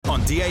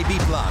DAB+,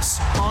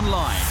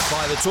 online,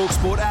 via the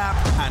TalkSport app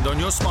and on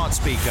your smart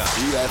speaker.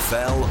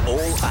 EFL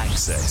All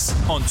Access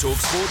on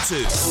TalkSport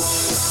 2.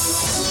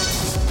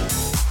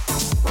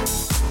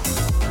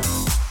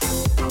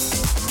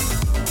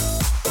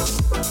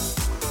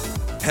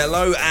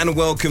 Hello and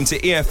welcome to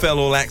EFL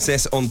All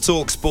Access on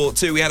TalkSport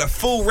 2. We had a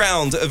full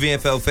round of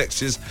EFL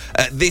fixtures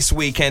this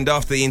weekend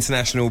after the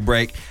international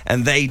break,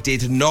 and they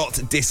did not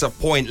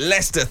disappoint.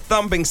 Leicester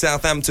thumping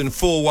Southampton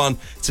 4-1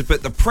 to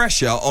put the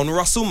pressure on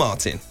Russell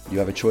Martin. You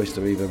have a choice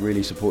to either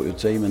really support your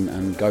team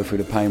and go through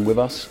the pain with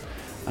us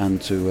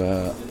and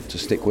to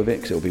stick with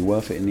it because it'll be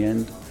worth it in the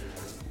end,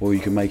 or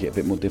you can make it a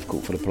bit more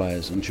difficult for the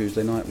players. On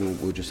Tuesday night,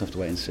 we'll just have to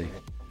wait and see.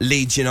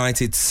 Leeds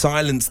United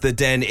silenced the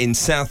Den in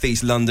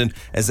south-east London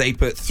as they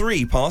put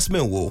 3 past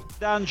Millwall.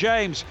 Dan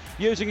James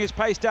using his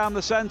pace down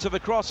the centre, the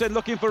cross in,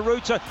 looking for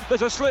Rutter.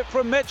 There's a slip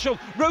from Mitchell.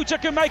 Rutter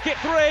can make it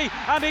 3,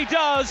 and he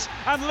does.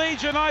 And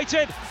Leeds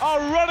United are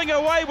running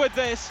away with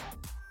this.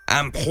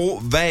 And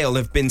Port Vale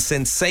have been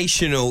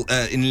sensational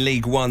in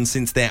League One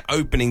since their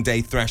opening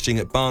day thrashing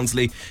at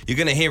Barnsley. You're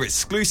going to hear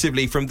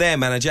exclusively from their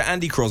manager,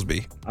 Andy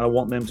Crosby. I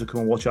want them to come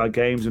and watch our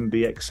games and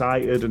be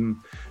excited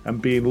and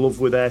be in love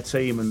with their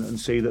team and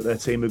see that their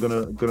team are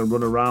going to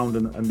run around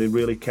and they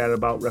really care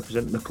about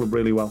representing the club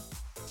really well.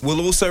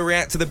 We'll also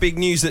react to the big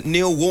news that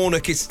Neil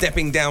Warnock is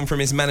stepping down from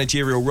his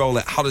managerial role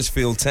at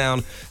Huddersfield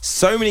Town.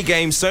 So many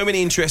games, so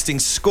many interesting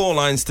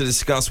scorelines to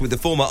discuss with the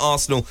former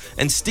Arsenal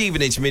and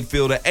Stevenage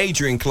midfielder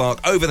Adrian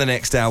Clarke over the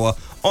next hour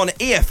on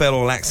EFL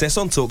All Access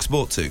on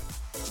TalkSport 2.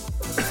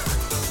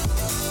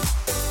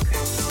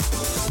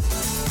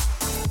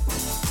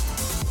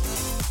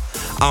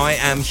 I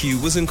am Hugh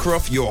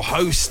Wizencroft, your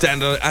host,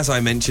 and as I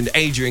mentioned,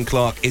 Adrian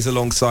Clarke is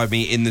alongside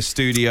me in the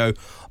studio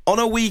on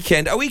a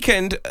weekend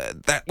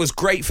that was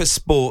great for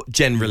sport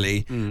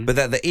generally, but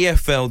that the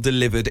EFL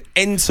delivered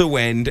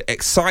end-to-end,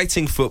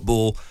 exciting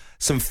football,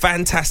 some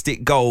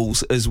fantastic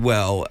goals as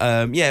well.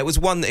 It was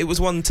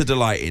one to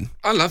delight in.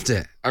 I loved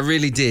it. I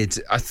really did.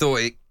 I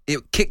thought it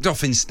kicked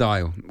off in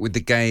style with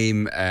the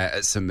game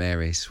at St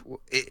Mary's.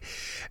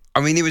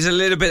 It was a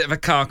little bit of a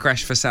car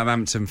crash for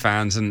Southampton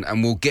fans, and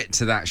we'll get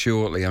to that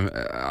shortly.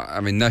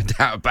 No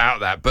doubt about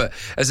that. But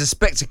as a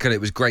spectacle,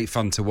 it was great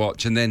fun to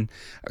watch. And then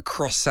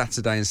across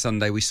Saturday and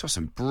Sunday, we saw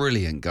some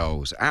brilliant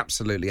goals,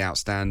 absolutely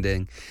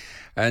outstanding.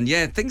 And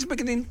things are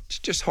beginning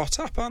to just hot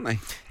up, aren't they?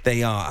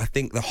 They are. I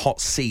think the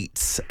hot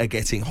seats are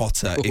getting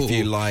hotter, if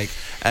you like.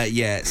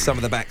 Some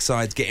of the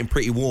backside's getting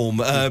pretty warm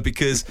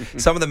because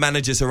some of the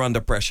managers are under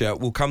pressure.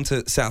 We'll come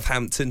to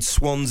Southampton,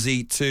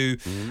 Swansea too,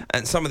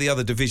 and some of the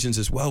other divisions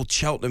as well.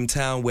 Cheltenham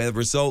Town, where the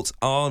results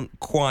aren't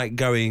quite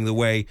going the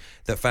way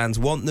that fans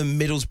want them.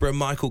 Middlesbrough,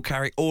 Michael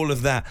Carrick, all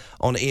of that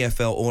on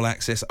EFL All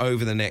Access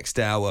over the next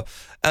hour.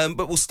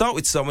 But we'll start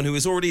with someone who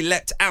has already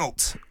leapt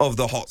out of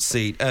the hot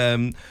seat.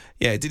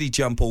 Did he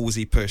jump or was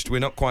he pushed? We're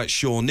not quite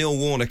sure. Neil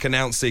Warnock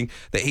announcing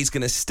that he's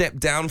going to step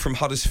down from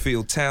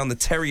Huddersfield Town. The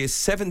Terriers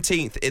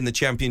 17th in the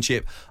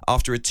Championship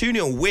after a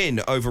 2-0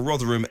 win over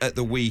Rotherham at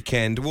the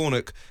weekend.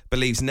 Warnock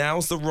believes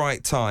now's the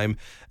right time.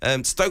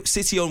 Stoke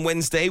City on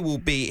Wednesday will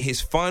be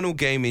his final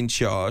game in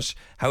charge.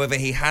 However,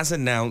 he has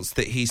announced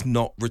that he's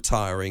not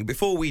retiring.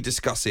 Before we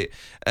discuss it,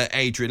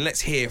 Adrian,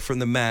 let's hear from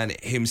the man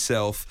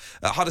himself.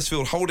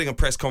 Huddersfield holding a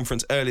press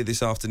conference earlier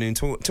this afternoon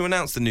to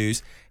announce the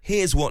news.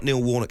 Here's what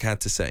Neil Warnock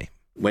had to say.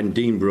 When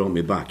Dean brought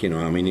me back, it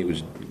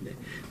was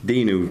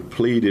Dean who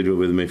pleaded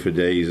with me for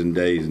days and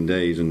days and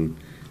days and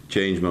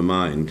changed my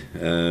mind.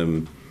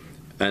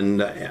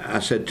 And I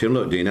said to him,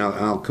 look, Dean,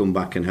 I'll come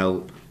back and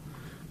help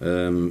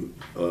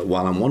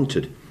while I'm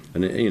wanted.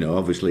 And,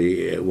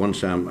 obviously,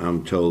 once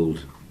I'm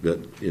told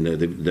that,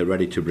 they're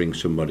ready to bring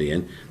somebody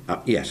in,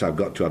 yes, I've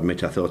got to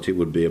admit I thought it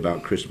would be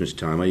about Christmas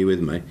time. Are you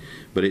with me?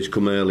 But it's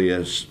come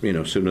earlier,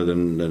 sooner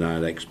than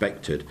I'd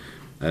expected.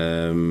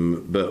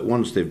 But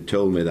once they've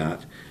told me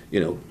that,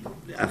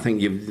 I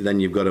think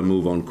you've got to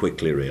move on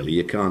quickly, really.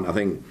 You can't, I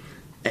think,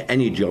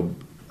 any job,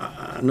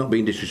 not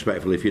being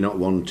disrespectful if you're not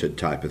wanted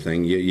type of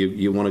thing,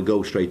 you want to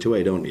go straight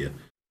away, don't you?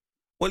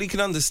 Well, you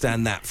can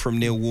understand that from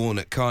Neil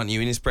Warnock, can't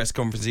you? In his press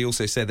conference, he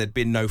also said there'd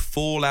been no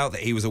fallout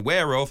that he was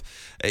aware of.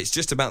 It's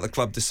just about the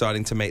club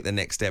deciding to make the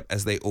next step,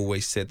 as they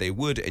always said they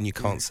would, and you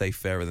can't say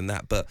fairer than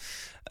that. But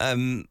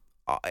I'm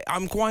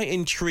quite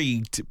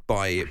intrigued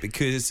by it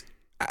because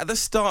at the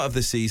start of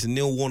the season,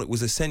 Neil Warnock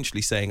was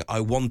essentially saying,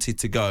 I wanted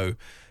to go,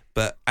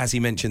 but as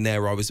he mentioned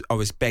there, I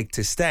was begged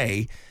to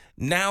stay.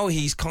 Now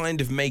he's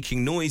kind of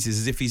making noises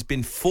as if he's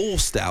been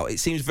forced out. It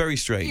seems very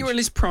strange. Well,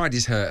 his pride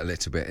is hurt a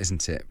little bit,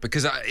 isn't it?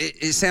 Because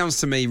it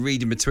sounds to me,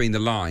 reading between the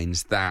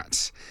lines,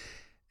 that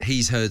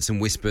he's heard some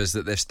whispers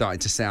that they've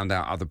started to sound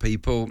out other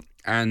people,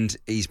 and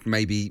he's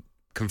maybe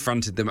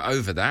confronted them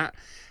over that.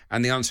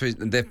 And the answer is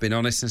they've been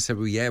honest and said,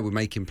 well, yeah, we're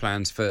making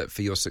plans for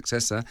your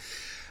successor.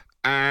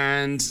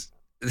 And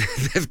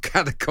they've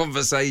had a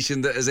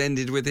conversation that has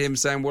ended with him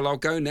saying, well, I'll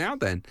go now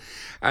then.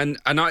 And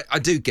I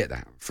do get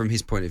that from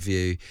his point of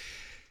view.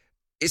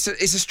 It's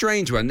a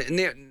strange one.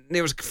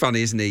 Neil's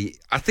funny, isn't he?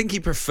 I think he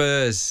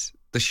prefers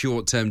the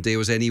short-term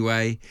deals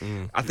anyway.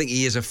 I think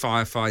he is a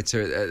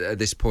firefighter at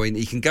this point.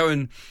 He can go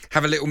and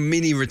have a little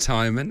mini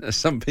retirement, as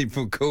some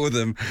people call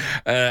them,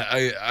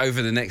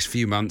 over the next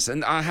few months.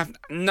 And I have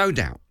no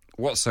doubt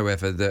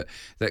whatsoever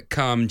that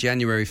come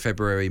January,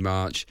 February,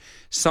 March,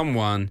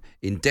 someone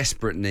in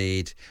desperate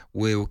need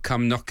will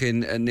come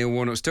knocking at Neil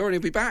Warnock's door and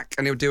he'll be back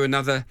and he'll do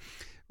another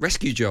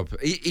rescue job.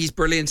 He's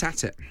brilliant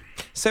at it.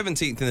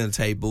 17th in the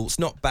table. It's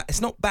not bad.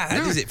 It's not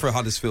bad, is it, for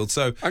Huddersfield?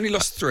 So only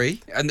lost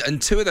 3, and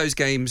 2 of those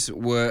games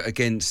were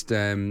against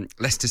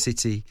Leicester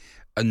City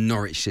and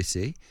Norwich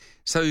City.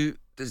 So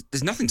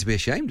there's nothing to be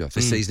ashamed of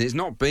this season. It's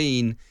not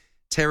been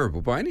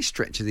terrible by any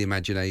stretch of the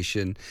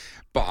imagination,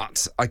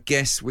 but I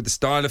guess with the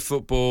style of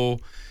football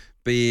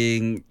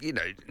being,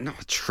 not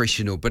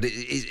attritional, but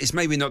it's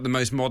maybe not the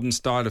most modern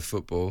style of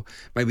football.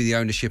 Maybe the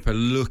ownership are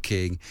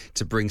looking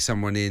to bring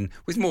someone in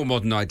with more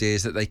modern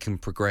ideas that they can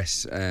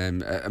progress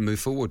and move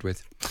forward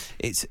with.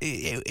 It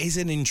is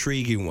an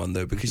intriguing one,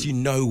 though, because you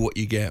know what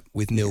you get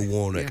with Neil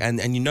Warnock, and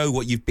you know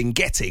what you've been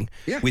getting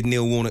with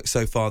Neil Warnock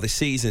so far this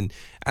season.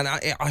 And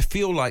I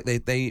feel like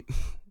they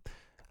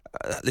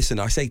listen,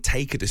 I say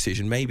take a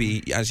decision.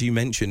 Maybe, as you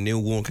mentioned,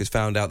 Neil Warnock has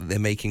found out that they're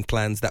making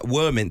plans that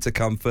were meant to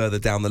come further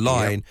down the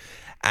line.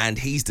 And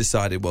he's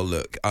decided, well,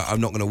 look,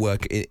 I'm not going to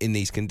work in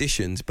these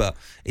conditions. But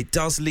it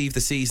does leave the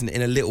season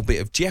in a little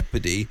bit of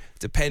jeopardy,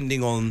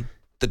 depending on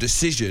the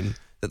decision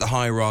that the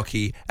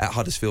hierarchy at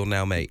Huddersfield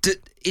now make.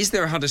 Is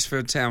there a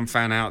Huddersfield Town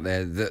fan out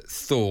there that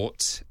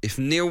thought if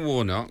Neil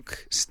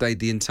Warnock stayed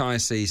the entire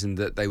season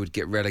that they would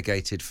get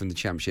relegated from the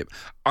Championship?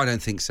 I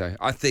don't think so.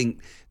 I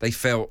think they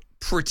felt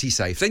pretty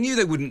safe. They knew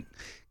they wouldn't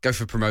go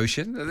for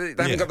promotion.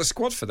 They haven't got the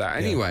squad for that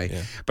anyway.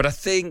 Yeah. But I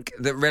think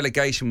that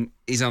relegation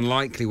is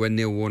unlikely when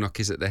Neil Warnock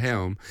is at the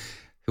helm.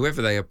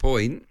 Whoever they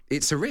appoint,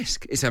 it's a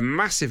risk. It's a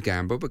massive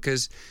gamble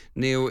because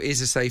Neil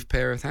is a safe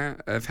pair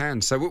of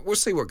hands. So we'll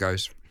see what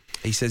goes.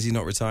 He says he's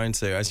not retiring,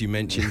 so as you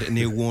mentioned,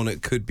 Neil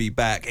Warnock could be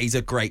back. He's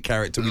a great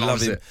character. We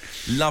love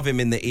him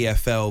in the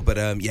EFL. But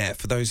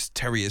for those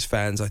Terriers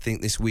fans, I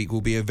think this week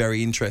will be a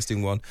very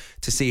interesting one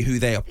to see who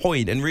they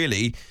appoint. And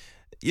really,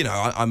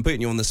 I'm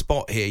putting you on the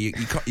spot here.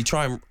 You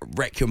try and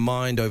wreck your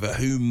mind over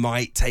who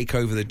might take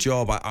over the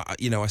job.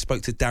 I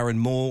spoke to Darren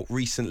Moore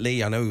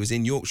recently. I know he was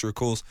in Yorkshire, of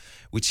course,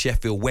 with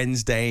Sheffield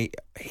Wednesday,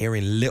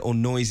 hearing little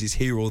noises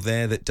here or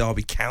there that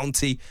Derby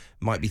County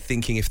might be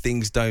thinking if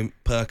things don't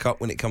perk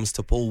up when it comes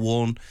to Paul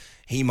Warne,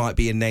 he might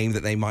be a name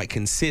that they might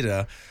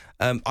consider.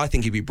 I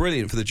think he'd be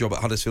brilliant for the job at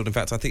Huddersfield. In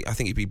fact, I think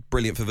he'd be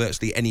brilliant for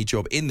virtually any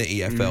job in the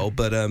EFL.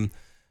 But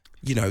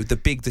the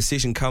big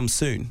decision comes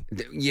soon.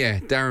 Yeah,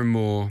 Darren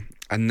Moore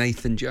and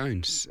Nathan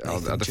Jones are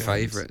the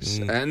favourites.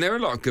 And there are a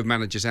lot of good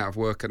managers out of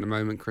work at the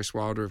moment. Chris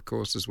Wilder, of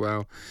course, as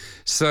well.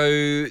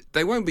 So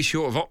they won't be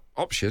short of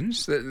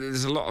options.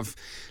 There's a lot of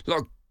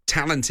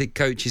talented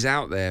coaches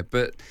out there.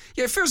 But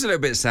yeah, it feels a little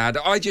bit sad.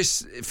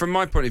 From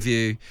my point of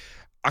view,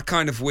 I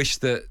kind of wish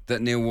that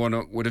Neil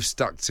Warnock would have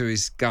stuck to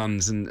his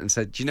guns and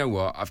said, do you know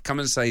what? I've come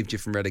and saved you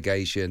from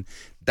relegation.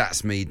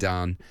 That's me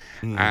done.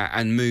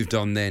 And moved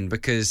on then,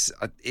 because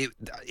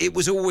it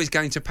was always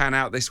going to pan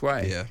out this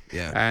way.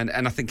 Yeah.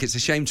 And I think it's a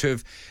shame to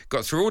have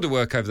got through all the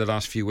work over the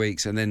last few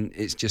weeks and then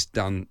it's just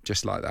done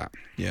just like that.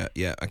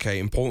 Yeah. Okay,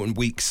 important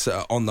weeks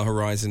on the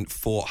horizon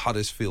for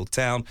Huddersfield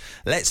Town.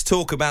 Let's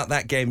talk about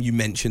that game you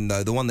mentioned,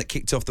 though, the one that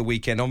kicked off the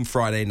weekend on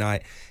Friday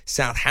night.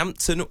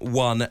 Southampton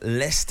 1,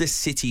 Leicester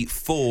City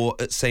 4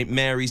 at St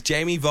Mary's.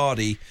 Jamie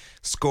Vardy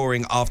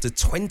scoring after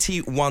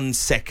 21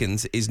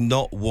 seconds is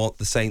not what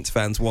the Saints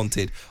fans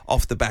wanted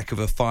off the back of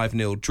a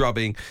 5-0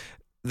 drubbing.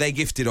 They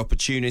gifted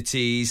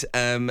opportunities.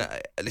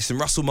 Listen,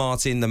 Russell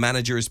Martin, the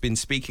manager, has been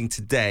speaking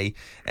today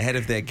ahead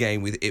of their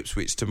game with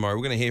Ipswich tomorrow.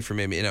 We're going to hear from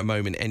him in a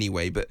moment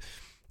anyway, but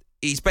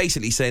he's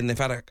basically saying they've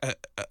had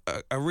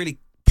a really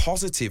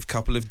positive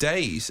couple of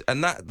days,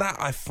 and that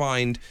I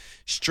find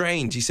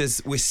strange. He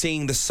says we're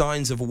seeing the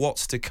signs of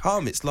what's to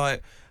come. It's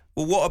like,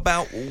 well, what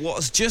about what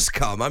has just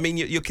come? I mean,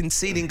 you're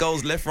conceding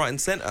goals left, right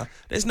and centre.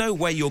 There's no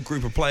way your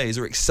group of players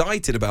are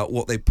excited about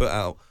what they put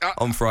out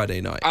on Friday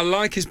night. I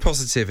like his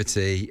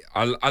positivity.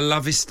 I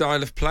love his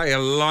style of play. I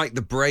like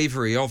the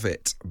bravery of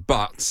it.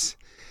 But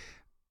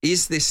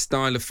is this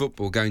style of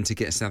football going to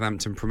get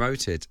Southampton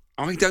promoted?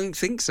 I don't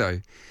think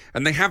so.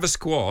 And they have a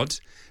squad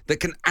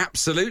that can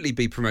absolutely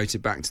be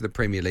promoted back to the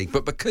Premier League.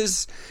 But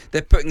because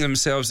they're putting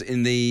themselves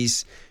in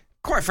these,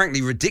 quite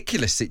frankly,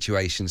 ridiculous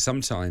situations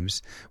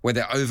sometimes where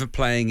they're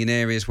overplaying in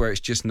areas where it's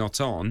just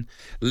not on,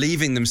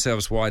 leaving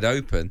themselves wide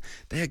open,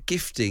 they're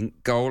gifting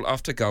goal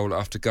after goal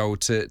after goal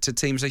to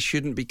teams they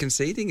shouldn't be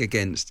conceding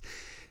against.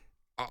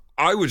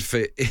 I would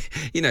fit,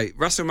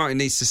 Russell Martin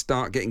needs to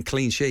start getting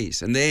clean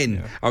sheets, and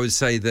then I would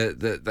say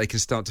that they can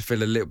start to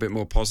feel a little bit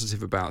more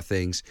positive about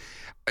things.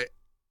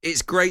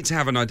 It's great to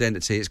have an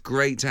identity. It's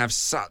great to have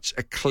such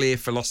a clear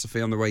philosophy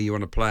on the way you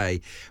want to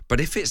play.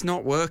 But if it's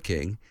not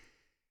working,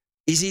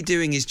 is he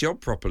doing his job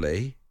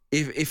properly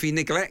if he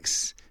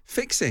neglects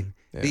fixing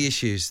the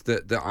issues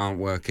that aren't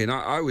working?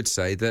 I would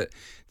say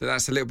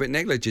that's a little bit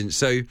negligent.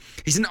 So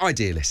he's an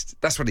idealist.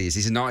 That's what he is.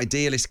 He's an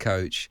idealist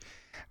coach.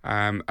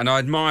 And I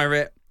admire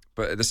it,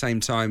 but at the same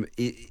time,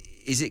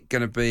 is it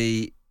going to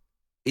be?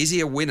 Is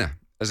he a winner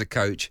as a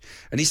coach?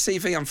 And his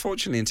CV,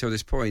 unfortunately, until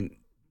this point,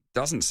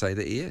 doesn't say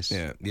that he is.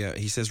 Yeah.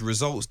 He says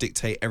results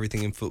dictate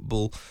everything in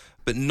football,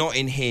 but not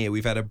in here.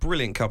 We've had a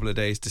brilliant couple of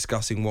days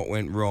discussing what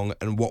went wrong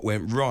and what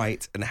went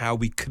right and how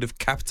we could have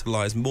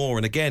capitalised more.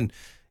 And again,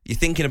 you're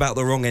thinking about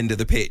the wrong end of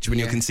the pitch when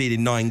you're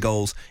conceding 9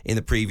 goals in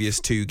the previous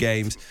 2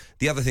 games.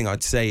 The other thing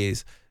I'd say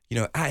is,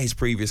 at his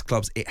previous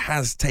clubs, it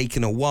has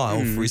taken a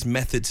while for his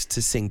methods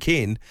to sink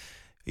in.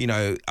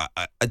 I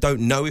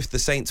don't know if the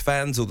Saints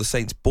fans or the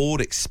Saints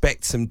board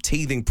expect some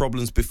teething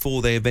problems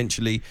before they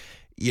eventually,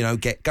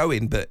 get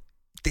going. But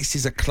this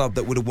is a club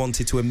that would have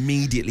wanted to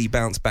immediately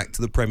bounce back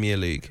to the Premier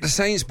League. The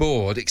Saints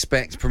board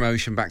expect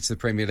promotion back to the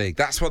Premier League.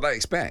 That's what they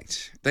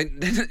expect. They're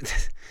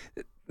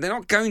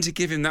not going to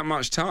give him that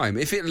much time.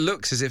 If it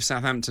looks as if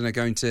Southampton are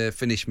going to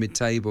finish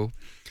mid-table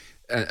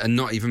and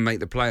not even make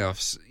the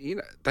playoffs,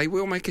 they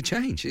will make a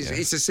change.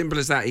 It's as simple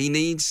as that. He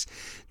needs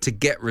to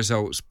get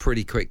results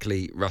pretty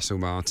quickly, Russell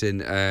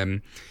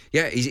Martin.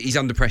 He's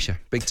under pressure,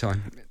 big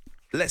time.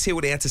 Let's hear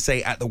what he had to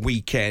say at the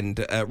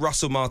weekend.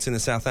 Russell Martin, the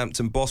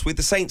Southampton boss, with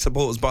the Saints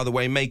supporters, by the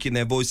way, making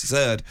their voices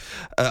heard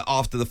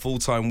after the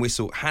full-time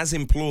whistle, has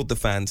implored the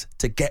fans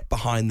to get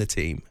behind the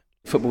team.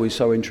 Football is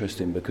so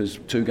interesting because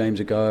 2 games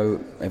ago,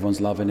 everyone's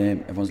loving it,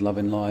 everyone's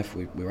loving life,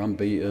 we're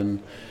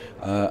unbeaten,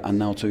 and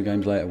now 2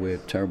 games later, we're a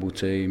terrible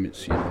team.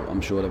 I'm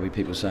sure there'll be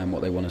people saying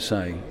what they want to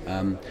say.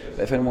 But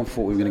if anyone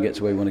thought we were going to get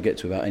to where we want to get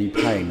to without any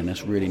pain, then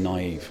that's really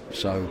naive.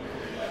 So,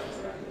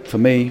 for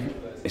me,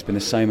 it's been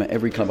the same at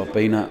every club I've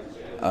been at,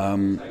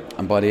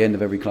 and by the end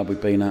of every club we've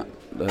been at,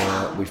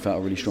 we felt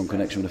a really strong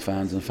connection with the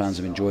fans, and the fans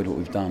have enjoyed what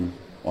we've done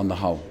on the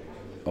whole.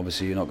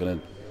 Obviously, you're not going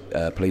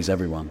to please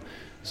everyone.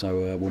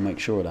 So we'll make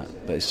sure of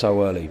that. But it's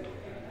so early.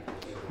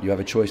 You have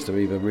a choice to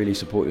either really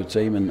support your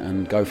team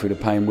and go through the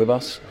pain with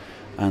us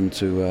and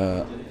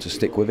to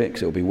stick with it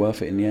because it'll be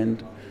worth it in the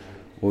end,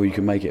 or you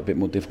can make it a bit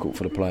more difficult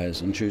for the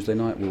players. On Tuesday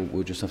night,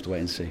 we'll just have to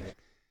wait and see.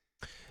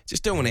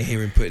 Just don't want to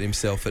hear him putting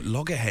himself at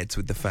loggerheads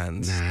with the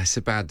fans. Nah, it's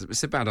a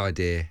bad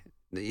idea.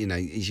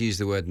 He's used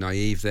the word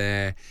naive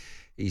there.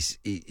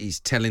 He's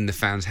telling the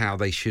fans how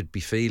they should be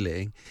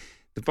feeling.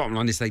 The bottom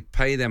line is they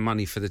pay their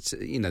money for the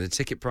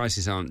ticket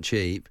prices aren't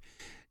cheap.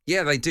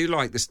 Yeah, they do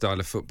like the style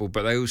of football,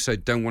 but they also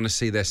don't want to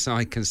see their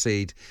side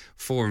concede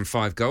 4 and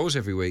 5 goals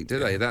every week, do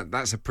they?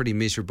 That's a pretty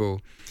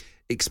miserable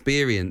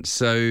experience.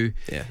 So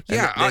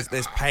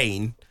there's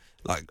pain,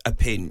 like a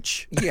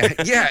pinch. Yeah,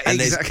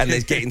 and exactly. And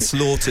there's getting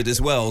slaughtered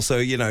as well.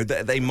 So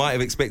they might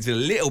have expected a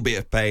little bit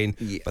of pain,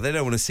 but they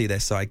don't want to see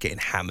their side getting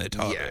hammered.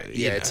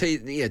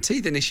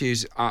 Teething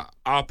issues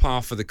are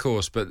par for the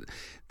course, but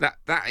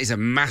that is a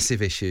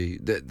massive issue.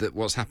 That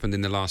what's happened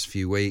in the last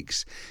few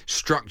weeks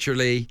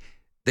structurally.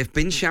 They've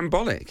been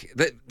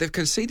shambolic. They've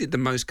conceded the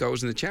most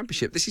goals in the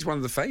Championship. This is one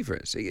of the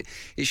favourites. It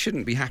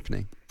shouldn't be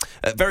happening.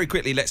 Very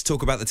quickly, let's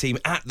talk about the team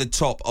at the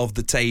top of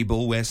the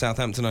table, where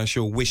Southampton, I'm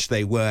sure, wish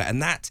they were.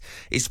 And that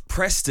is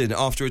Preston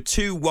after a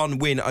 2-1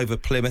 win over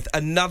Plymouth.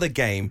 Another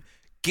game.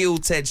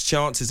 Gilt-edged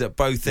chances at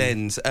both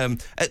ends.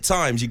 At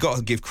times, you've got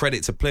to give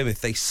credit to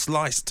Plymouth. They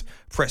sliced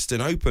Preston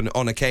open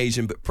on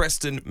occasion, but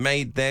Preston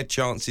made their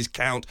chances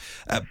count.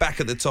 Back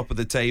at the top of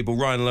the table,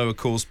 Ryan Lowe, of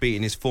course,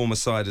 beating his former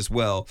side as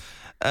well.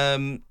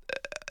 I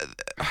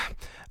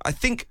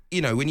think,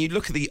 when you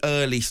look at the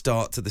early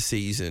start to the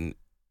season,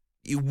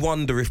 you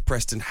wonder if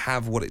Preston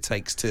have what it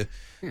takes to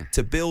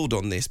build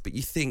on this. But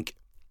you think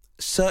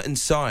certain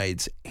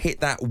sides hit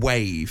that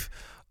wave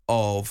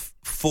of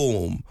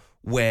form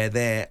where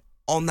they're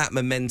on that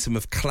momentum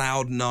of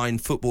cloud 9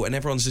 football and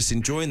everyone's just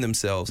enjoying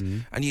themselves.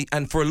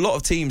 And for a lot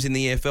of teams in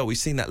the EFL, we've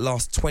seen that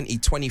last 20,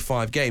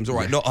 25 games, all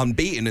right, not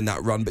unbeaten in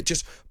that run, but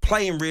just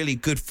playing really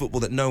good football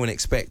that no one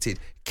expected.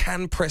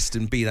 Can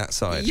Preston be that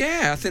side?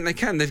 Yeah, I think they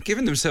can. They've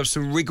given themselves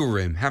some wriggle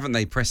room, haven't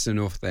they, Preston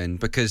North End?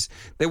 Because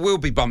there will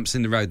be bumps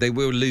in the road. They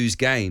will lose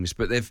games,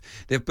 but they've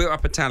built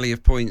up a tally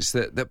of points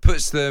that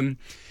puts them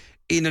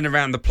in and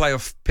around the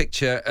playoff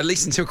picture, at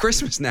least until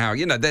Christmas now.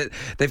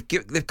 They've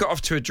got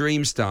off to a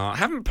dream start.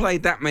 Haven't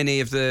played that many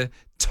of the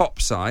top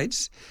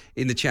sides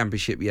in the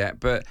Championship yet,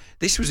 but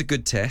this was a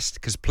good test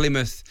because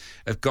Plymouth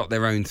have got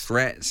their own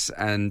threats,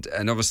 and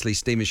obviously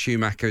Steven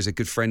Schumacher is a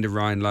good friend of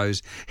Ryan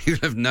Lowe's. He will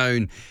have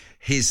known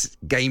his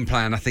game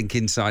plan, I think,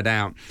 inside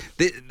out.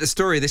 The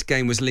story of this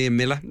game was Liam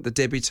Miller, the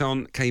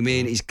debutant, came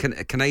in. He's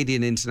a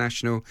Canadian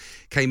international,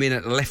 came in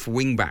at left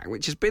wing back,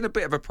 which has been a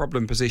bit of a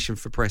problem position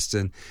for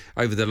Preston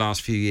over the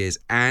last few years,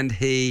 and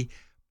he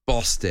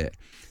bossed it.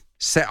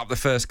 Set up the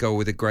first goal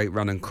with a great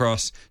run and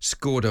cross,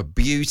 scored a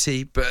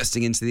beauty,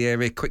 bursting into the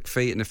area, quick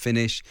feet and a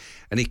finish,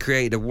 and he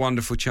created a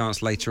wonderful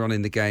chance later on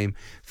in the game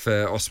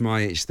for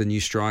Osmajic, the new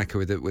striker,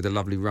 with a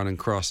lovely run and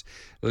cross.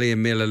 Liam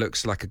Miller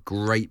looks like a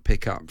great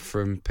pickup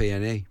from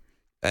PNE.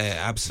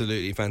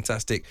 Absolutely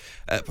fantastic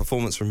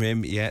performance from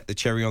him. Yeah, the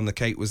cherry on the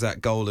cake was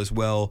that goal as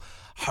well.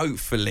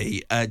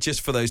 Hopefully,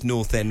 just for those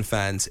North End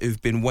fans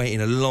who've been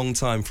waiting a long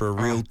time for a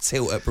real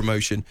tilt at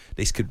promotion,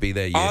 this could be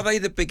their year. Are they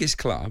the biggest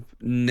club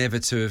never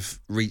to have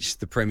reached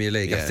the Premier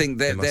League? Yeah, I think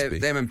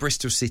them and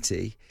Bristol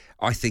City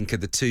I think, are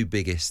the two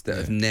biggest that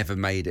have never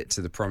made it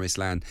to the promised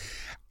land.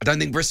 I don't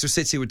think Bristol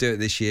City will do it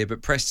this year,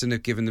 but Preston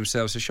have given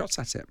themselves a shot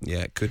at it. Yeah,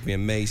 it could be an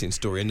amazing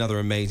story. Another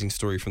amazing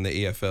story from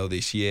the EFL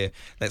this year.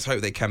 Let's hope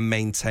they can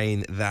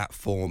maintain that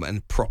form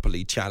and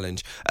properly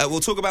challenge. We'll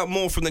talk about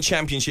more from the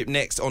Championship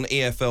next on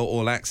EFL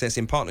All Access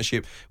in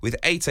partnership with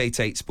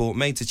 888 Sport.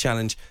 Made to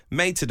challenge,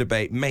 made to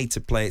debate, made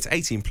to play. It's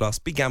 18+.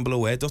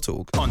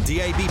 BeGambleAware.org. On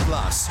DAB+,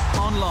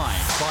 online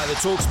via the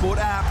TalkSport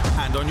app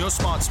and on your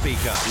smart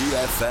speaker.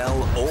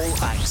 EFL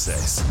All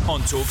Access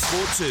on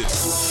TalkSport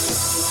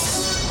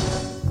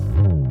 2.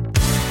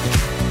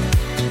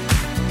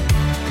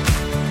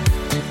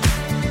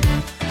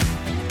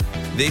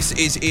 This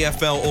is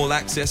EFL All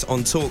Access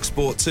on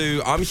TalkSport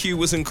 2. I'm Hugh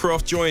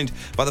Wizencroft, joined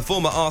by the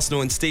former Arsenal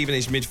and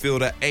Stevenage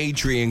midfielder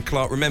Adrian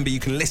Clark. Remember, you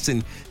can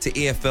listen to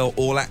EFL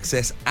All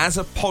Access as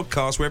a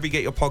podcast, wherever you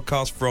get your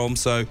podcast from.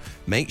 So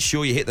make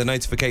sure you hit the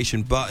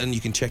notification button.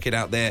 You can check it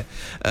out there,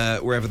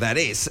 wherever that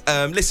is.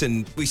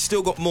 Listen, we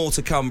still got more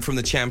to come from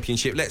the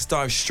Championship. Let's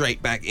dive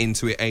straight back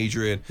into it,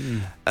 Adrian.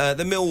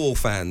 The Millwall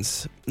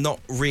fans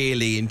not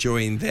really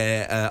enjoying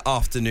their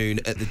afternoon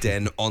at the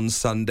Den on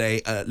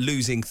Sunday.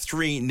 Losing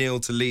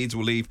 3-0 to Leeds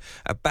will leave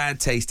a bad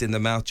taste in the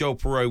mouth. Joel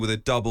Perreault with a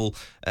double,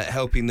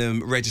 helping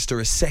them register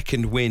a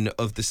second win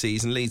of the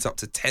season. Leeds up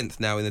to 10th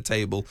now in the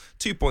table,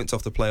 2 points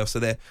off the playoffs, so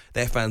their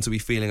fans will be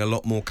feeling a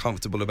lot more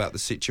comfortable about the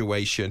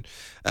situation.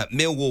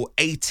 Millwall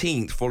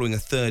 18th following a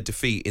third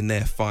defeat in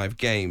their 5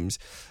 games.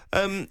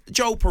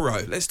 Joel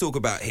Perreault, let's talk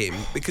about him,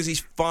 because he's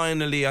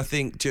finally, I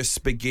think,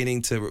 just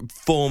beginning to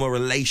form a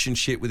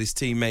relationship with his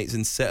teammates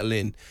and settle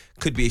in.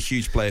 Could be a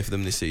huge player for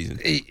them this season.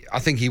 I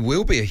think he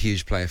will be a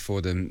huge player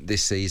for them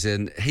this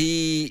season.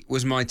 He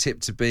was my tip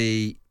to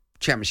be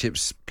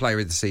Championship's player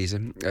of the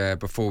season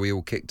before we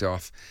all kicked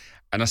off.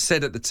 And I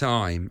said at the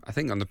time, I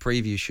think on the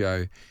preview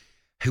show,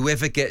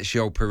 whoever gets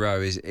Joel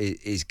Perreault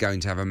is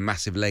going to have a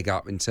massive leg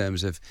up in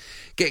terms of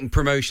getting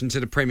promotion to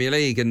the Premier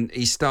League. And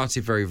he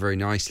started very, very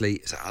nicely.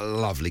 It's a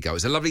lovely goal.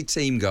 It's a lovely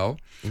team goal.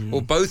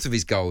 Well, both of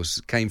his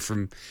goals came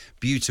from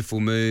beautiful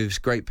moves,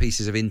 great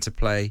pieces of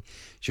interplay.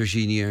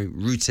 Jorginho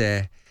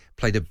Ruter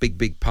played a big,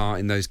 big part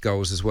in those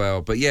goals as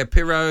well. But yeah,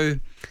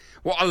 Perreault,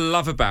 what I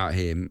love about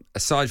him,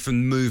 aside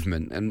from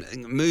movement, and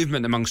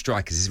movement among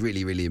strikers is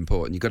really, really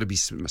important. You've got to be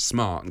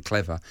smart and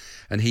clever,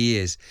 and he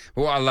is.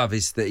 But what I love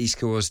is that he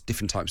scores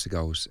different types of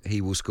goals. He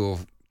will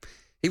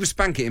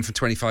spank it in from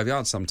 25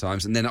 yards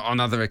sometimes, and then on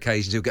other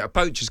occasions he'll get a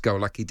poacher's goal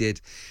like he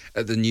did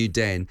at the New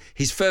Den.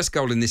 His first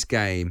goal in this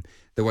game,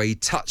 the way he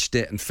touched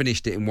it and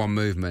finished it in one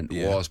movement,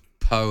 was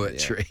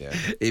poetry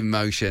in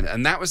motion.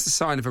 And that was the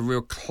sign of a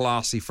real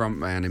classy front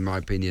man, in my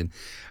opinion.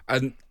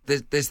 And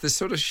there's the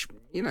sort of,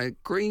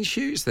 green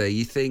shoots there.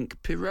 You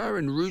think Perreault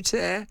and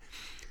Ruter,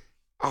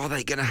 are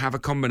they going to have a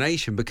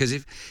combination? Because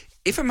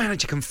if a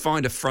manager can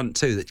find a front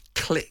two that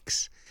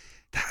clicks,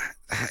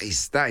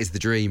 that is the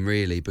dream,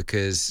 really,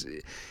 because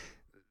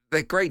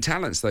they're great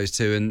talents, those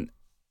two. And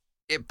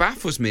it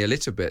baffles me a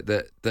little bit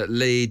that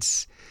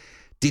Leeds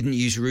didn't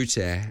use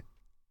Ruter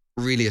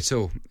really at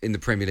all in the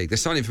Premier League. They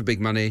signed him for big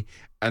money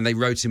and they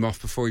wrote him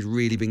off before he'd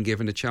really been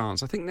given a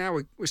chance. I think now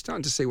we're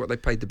starting to see what they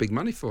paid the big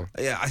money for.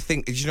 Yeah, I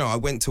think, I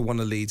went to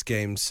one of Leeds'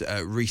 games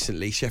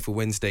recently, Sheffield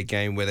Wednesday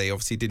game, where they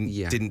obviously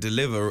didn't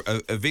deliver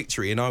a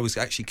victory, and I was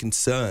actually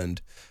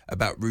concerned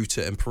about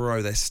Ruter and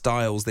Perreault, their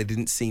styles. They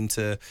didn't seem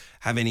to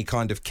have any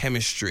kind of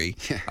chemistry.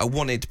 I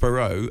wanted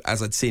Perreault,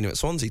 as I'd seen him at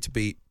Swansea, to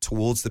be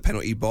towards the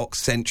penalty box,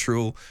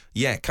 central,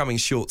 coming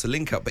short to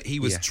link up, but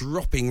he was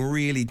dropping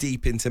really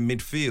deep into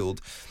midfield,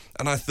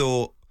 and I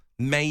thought,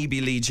 maybe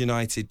Leeds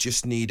United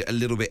just need a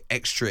little bit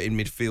extra in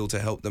midfield to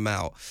help them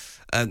out.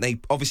 They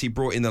obviously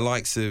brought in the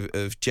likes of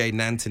Jaden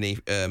Anthony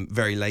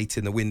very late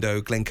in the window.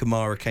 Glenn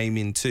Kamara came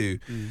in too.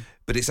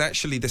 But it's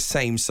actually the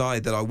same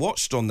side that I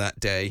watched on that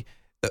day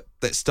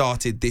that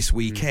started this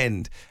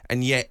weekend.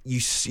 And yet you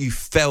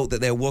felt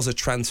that there was a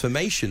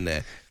transformation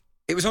there.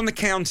 It was on the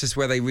counters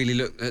where they really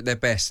looked at their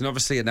best. And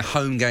obviously in the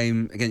home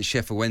game against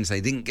Sheffield Wednesday,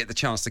 they didn't get the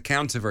chance to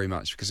counter very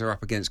much because they're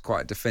up against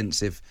quite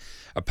defensive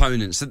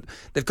opponents. So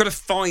they've got to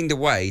find a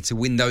way to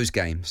win those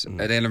games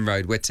at Ellen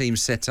Road, where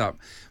teams set up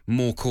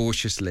more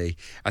cautiously.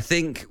 I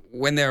think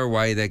when they're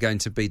away, they're going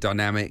to be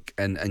dynamic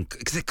and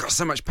because they've got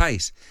so much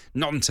pace.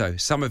 Nonto,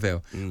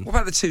 Somerville. What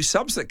about the two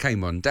subs that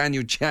came on?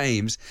 Daniel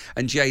James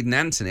and Jaden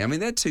Anthony. I mean,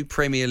 they're two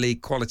Premier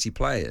League quality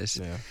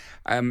players.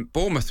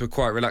 Bournemouth were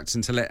quite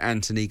reluctant to let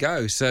Anthony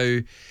go.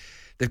 So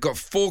they've got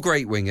 4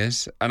 great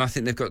wingers, and I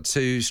think they've got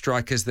 2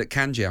 strikers that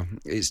can gel.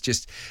 It's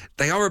just,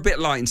 they are a bit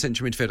light in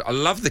central midfield. I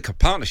love the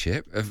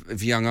partnership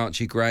of young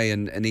Archie Gray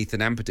and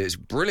Ethan Ampadu. It's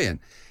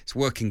brilliant. It's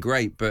working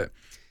great, but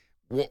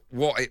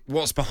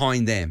what's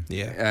behind them?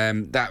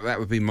 That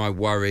would be my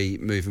worry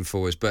moving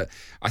forwards. But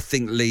I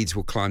think Leeds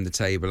will climb the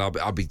table.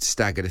 I'll be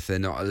staggered if they're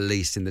not at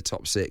least in the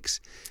top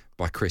 6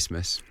 by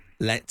Christmas.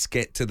 Let's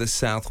get to the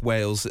South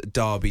Wales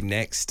derby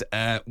next.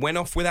 Went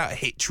off without a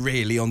hitch,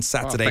 really, on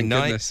Saturday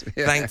night.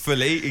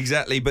 Thankfully,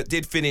 exactly. But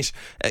did finish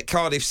at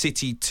Cardiff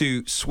City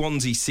 2,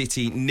 Swansea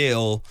City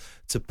 0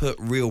 to put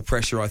real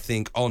pressure, I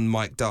think, on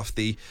Mike Duff,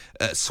 the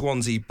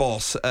Swansea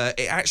boss.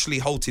 It actually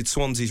halted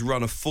Swansea's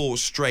run of 4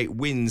 straight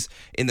wins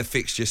in the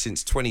fixture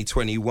since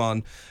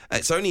 2021.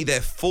 It's only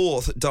their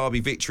 4th derby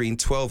victory in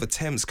 12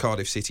 attempts,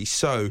 Cardiff City,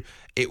 so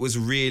it was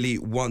really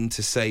one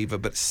to savour,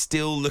 but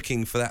still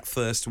looking for that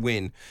first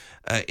win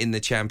in the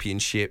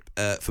Championship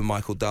for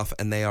Michael Duff,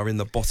 and they are in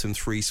the bottom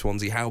 3,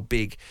 Swansea. How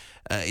big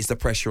is the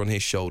pressure on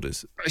his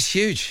shoulders? It's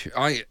huge.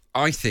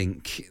 I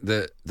think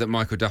that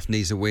Michael Duff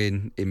needs a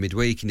win in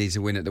midweek. He needs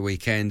a win at the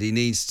weekend. He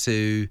needs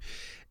to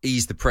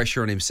ease the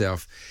pressure on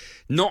himself.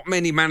 Not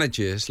many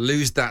managers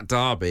lose that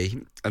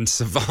derby and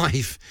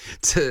survive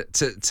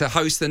to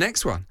host the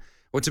next one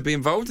or to be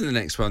involved in the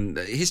next one.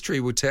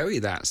 History will tell you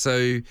that.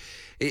 So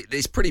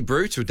it's pretty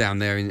brutal down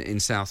there in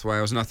South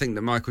Wales, and I think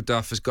that Michael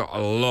Duff has got a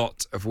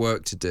lot of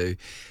work to do.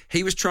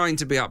 He was trying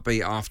to be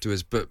upbeat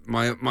afterwards, but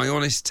my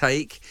honest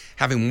take,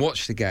 having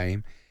watched the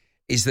game,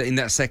 is that in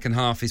that second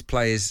half his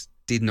players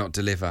did not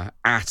deliver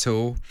at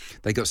all.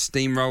 They got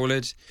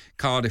steamrolled.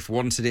 Cardiff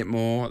wanted it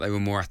more. They were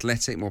more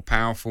athletic, more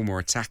powerful, more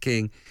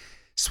attacking.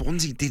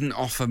 Swansea didn't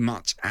offer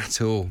much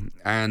at all,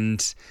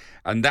 and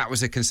that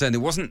was a concern.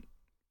 There wasn't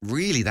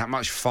really that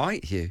much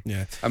fight here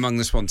among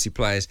the Swansea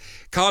players.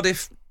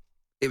 Cardiff,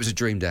 it was a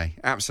dream day.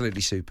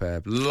 Absolutely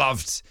superb.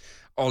 Loved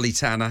Ollie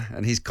Tanner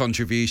and his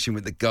contribution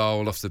with the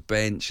goal off the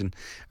bench and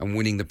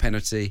winning the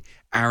penalty.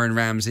 Aaron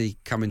Ramsey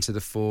coming to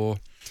the fore.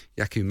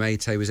 Yaku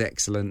Meite was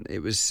excellent. It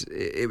was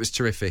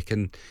terrific.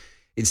 And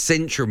in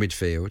central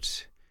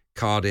midfield,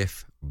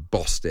 Cardiff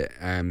bossed it.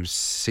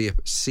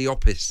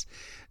 Siopis,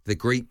 the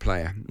Greek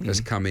player,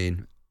 has come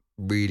in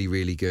really,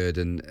 really good.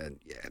 And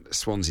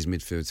Swansea's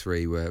midfield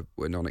 3 were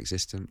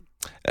non-existent.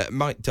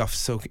 Mike Duff,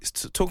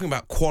 talking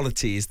about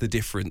quality is the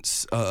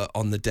difference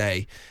on the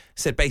day.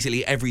 Said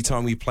basically every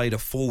time we played a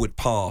forward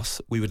pass,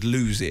 we would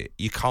lose it.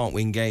 You can't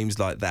win games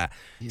like that.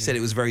 Yeah. Said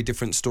it was a very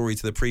different story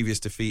to the previous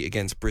defeat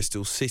against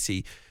Bristol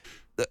City.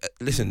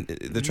 Listen,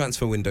 the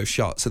transfer window's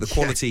shut, so the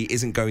quality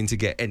isn't going to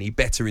get any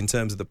better in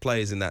terms of the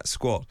players in that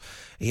squad.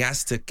 He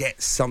has to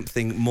get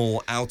something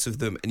more out of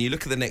them. And you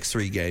look at the next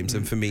 3 games,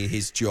 and for me,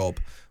 his job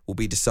will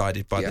be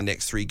decided by the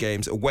next 3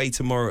 games. Away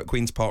tomorrow at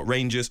Queen's Park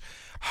Rangers,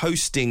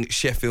 hosting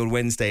Sheffield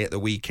Wednesday at the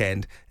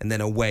weekend, and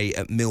then away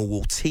at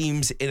Millwall.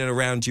 Teams in and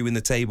around you in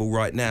the table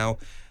right now.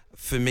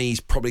 For me, he's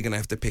probably going to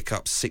have to pick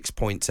up 6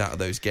 points out of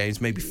those games.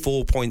 Maybe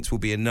 4 points will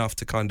be enough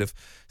to kind of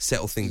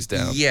settle things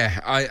down. Yeah,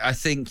 I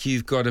think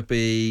you've got to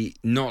be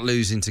not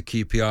losing to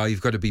QPR.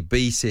 You've got to be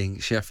beating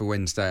Sheffield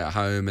Wednesday at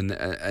home, and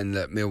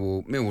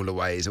Millwall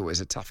away is always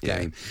a tough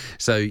game.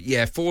 So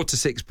 4 to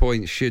 6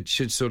 points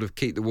should sort of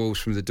keep the Wolves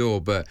from the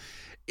door, but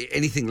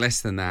anything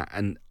less than that,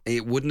 and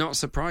it would not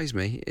surprise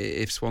me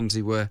if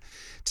Swansea were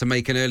to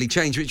make an early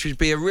change, which would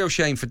be a real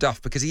shame for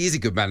Duff, because he is a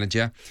good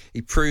manager.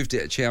 He proved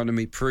it at Cheltenham.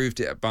 He proved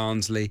it at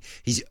Barnsley.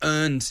 He's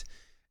earned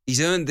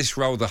this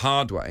role the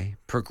hard way,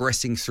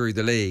 progressing through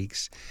the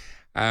leagues.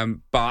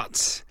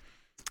 But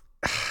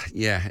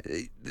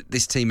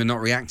this team are not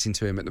reacting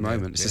to him at the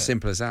moment. It's as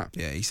simple as that.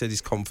 Yeah, he said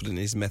he's confident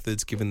in his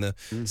methods, given the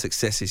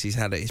successes he's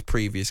had at his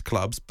previous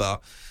clubs,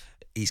 but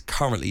he's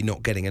currently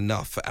not getting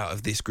enough out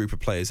of this group of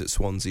players at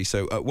Swansea.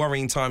 So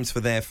worrying times for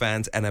their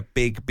fans, and a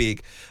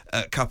big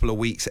couple of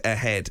weeks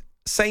ahead.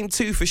 Same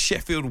too for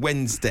Sheffield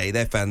Wednesday.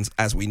 Their fans,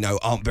 as we know,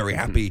 aren't very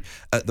happy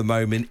at the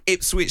moment.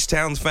 Ipswich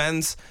Town's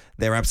fans,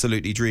 they're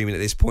absolutely dreaming at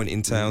this point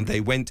in town. They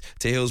went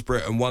to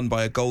Hillsborough and won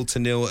by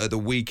 1-0 at the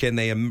weekend.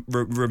 They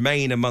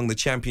remain among the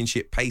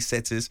Championship pace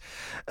setters.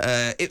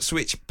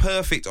 Ipswich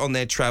perfect on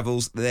their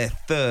travels. They're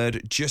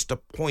 3rd, just a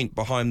point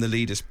behind the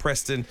leaders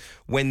Preston.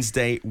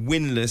 Wednesday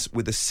winless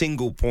with a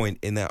single point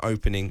in their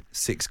opening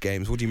 6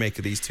 games. What do you make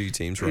of these 2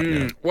 teams right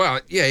now? Well,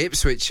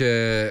 Ipswich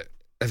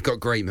they've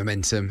got great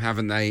momentum,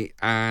 haven't they?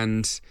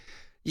 And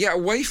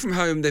away from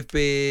home they've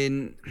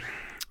been.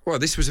 Well,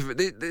 this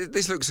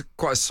looks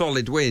quite a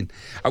solid win.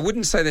 I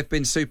wouldn't say they've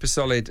been super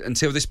solid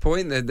until this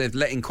point. They've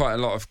let in quite a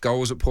lot of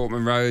goals at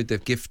Portman Road.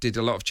 They've gifted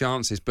a lot of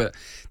chances, but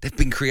they've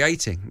been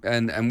creating.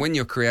 And when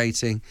you're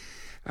creating,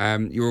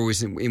 you're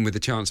always in with the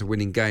chance of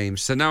winning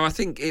games. So now I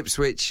think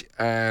Ipswich.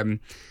 I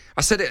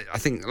said it, I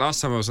think,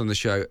 last time I was on the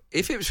show.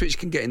 If Ipswich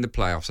can get in the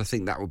playoffs, I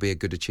think that will be a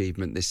good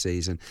achievement this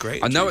season.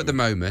 Great. I know at the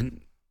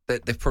moment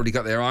that they've probably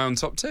got their eye on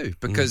top 2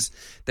 because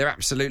they're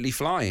absolutely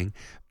flying.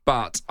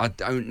 But I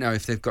don't know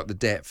if they've got the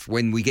depth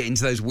when we get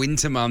into those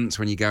winter months,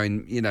 when you're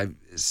going,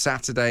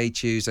 Saturday,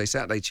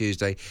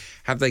 Tuesday.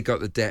 Have they got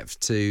the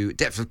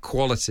depth of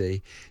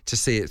quality to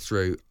see it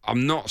through?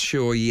 I'm not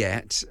sure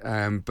yet,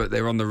 but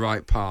they're on the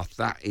right path.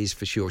 That is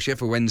for sure.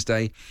 Sheffield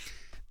Wednesday,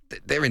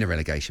 they're in a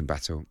relegation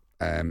battle.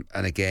 And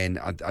again,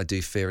 I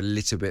do fear a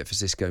little bit for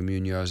Xisco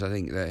Munoz. I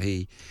think that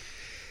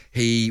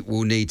he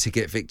will need to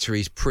get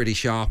victories pretty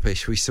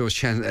sharpish. We saw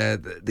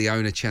the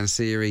owner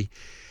Chansiri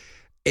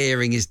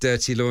airing his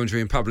dirty laundry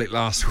in public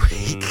last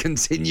week,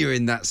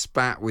 continuing that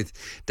spat with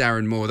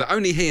Darren Moore that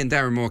only he and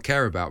Darren Moore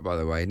care about, by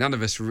the way. None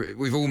of us,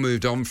 we've all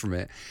moved on from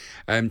it.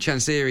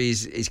 Chansiri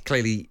is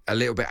clearly a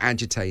little bit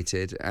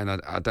agitated, and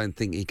I don't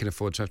think he can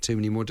afford to have too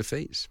many more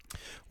defeats.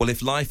 Well,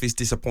 if life is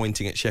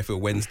disappointing at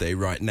Sheffield Wednesday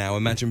right now,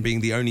 imagine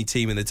being the only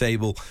team in the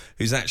table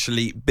who's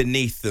actually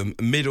beneath them.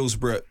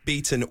 Middlesbrough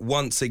beaten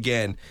once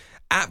again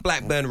at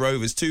Blackburn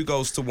Rovers,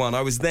 2-1.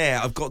 I was there.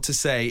 I've got to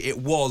say, it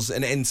was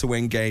an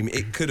end-to-end game.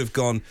 It could have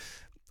gone...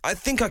 I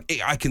think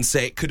I can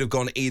say it could have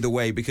gone either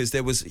way, because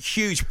there was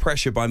huge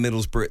pressure by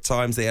Middlesbrough at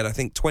times. They had, I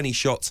think, 20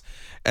 shots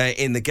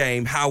in the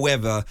game.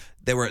 However,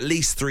 there were at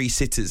least 3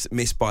 sitters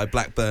missed by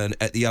Blackburn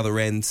at the other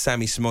end.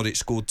 Sami Smodic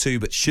scored 2,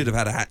 but should have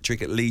had a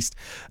hat-trick at least.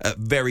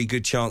 Very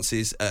good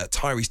chances.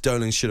 Tyrese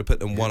Dolan should have put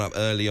them one up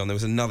early on. There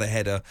was another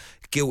header,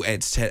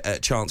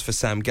 gilt-edged chance for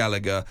Sam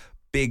Gallagher.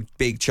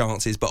 Big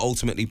chances, but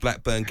ultimately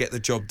Blackburn get the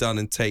job done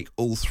and take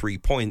all 3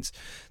 points.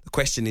 The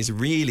question is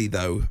really,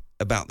 though,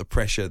 about the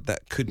pressure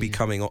that could be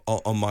coming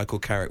on Michael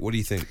Carrick. What do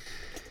you think?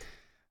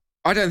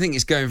 I don't think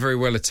it's going very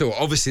well at all.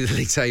 Obviously, the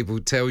league table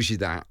tells you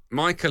that.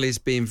 Michael is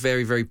being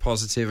very, very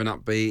positive and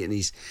upbeat, and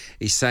he's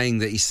saying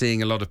that he's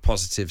seeing a lot of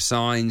positive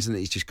signs and that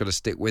he's just got to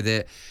stick with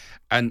it.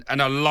 And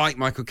I like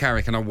Michael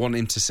Carrick and I want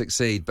him to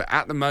succeed. But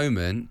at the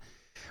moment,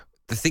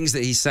 the things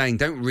that he's saying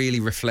don't really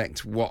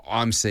reflect what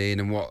I'm seeing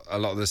and what a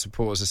lot of the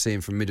supporters are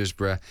seeing from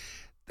Middlesbrough.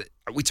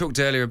 We talked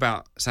earlier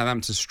about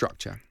Southampton's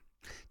structure,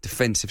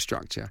 defensive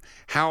structure.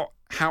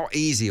 How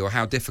easy or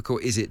how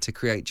difficult is it to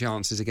create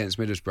chances against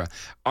Middlesbrough?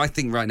 I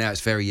think right now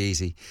it's very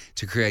easy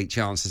to create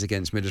chances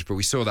against Middlesbrough.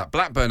 We saw that.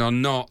 Blackburn are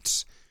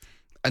not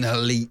an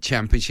elite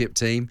championship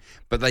team,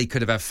 but they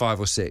could have had 5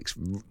 or 6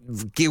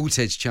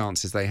 gilt-edged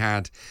chances they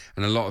had,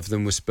 and a lot of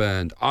them were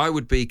spurned. I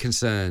would be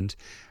concerned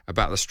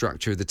about the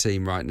structure of the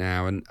team right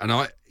now, and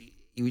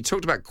we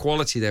talked about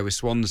quality there with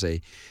Swansea.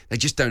 They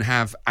just don't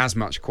have as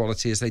much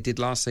quality as they did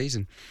last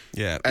season.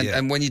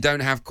 And when you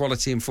don't have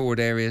quality in forward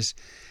areas,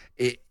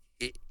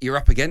 you're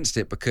up against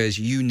it, because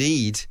you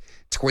need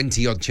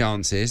 20-odd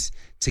chances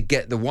to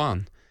get the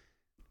one.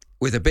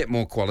 With a bit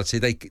more quality,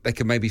 they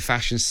can maybe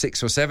fashion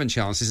 6 or 7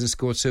 chances and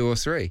score 2 or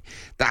 3.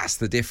 That's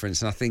the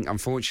difference. And I think,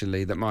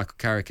 unfortunately, that Michael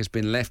Carrick has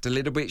been left a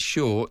little bit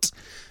short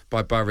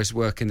by Borough's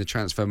work in the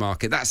transfer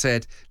market. That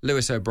said,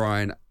 Lewis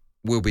O'Brien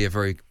will be a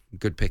very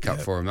good pickup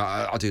for him.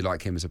 I do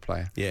like him as a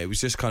player. Yeah, it was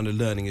just kind of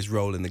learning his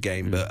role in the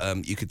game,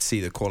 but you could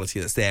see the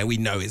quality that's there. We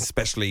know,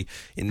 especially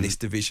in this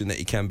division, that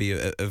he can be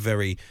a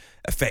very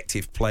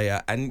effective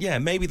player. And yeah,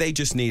 maybe they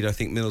just need, I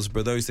think,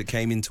 Middlesbrough, those that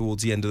came in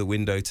towards the end of the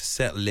window, to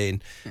settle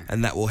in,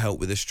 and that will help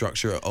with the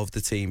structure of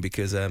the team,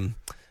 because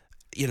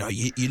you know,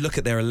 you look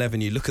at their 11,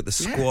 you look at the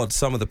squad,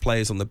 some of the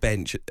players on the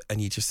bench, and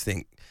you just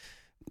think,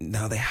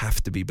 no, they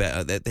have to be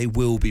better. They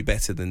will be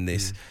better than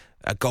this.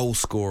 A goal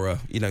scorer,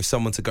 you know,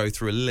 someone to go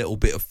through a little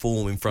bit of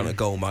form in front of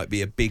goal might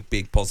be a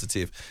big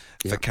positive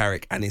for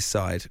Carrick and his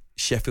side.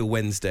 Sheffield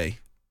Wednesday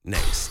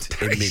next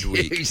in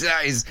midweek.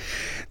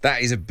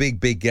 That is a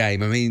big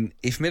game. I mean,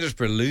 if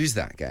Middlesbrough lose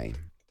that game,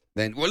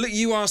 then, well, look,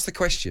 you asked the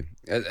question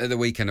at the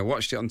weekend. I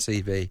watched it on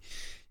TV.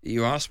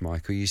 You asked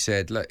Michael, you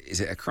said, look, is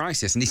it a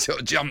crisis? And he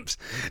sort of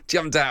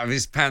jumped out of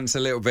his pants a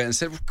little bit and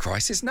said, well,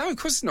 crisis? No, of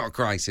course it's not a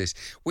crisis.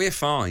 We're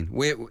fine.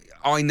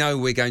 I know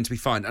we're going to be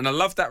fine. And I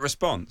love that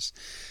response.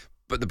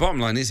 But the bottom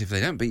line is, if they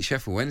don't beat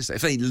Sheffield Wednesday,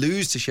 if they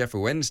lose to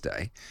Sheffield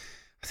Wednesday,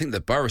 I think the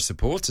Borough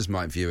supporters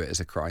might view it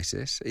as a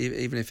crisis,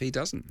 even if he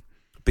doesn't.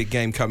 Big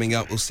game coming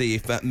up. We'll see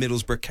if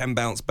Middlesbrough can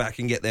bounce back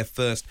and get their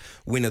first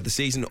win of the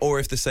season, or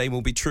if the same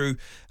will be true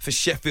for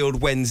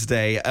Sheffield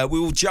Wednesday. We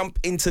will jump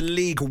into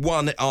League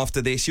One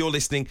after this. You're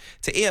listening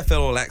to EFL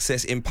All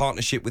Access in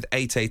partnership with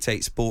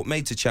 888 Sport.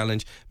 Made to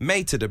challenge,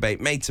 made to debate,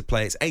 made to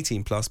play. It's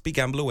 18+.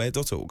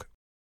 BeGambleAware.org.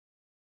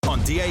 On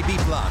DAB+,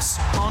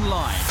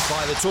 online,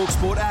 via the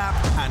TalkSport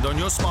app and on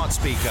your smart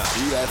speaker.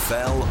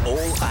 EFL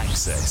All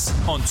Access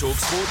on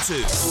TalkSport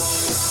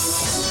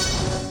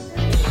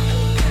 2.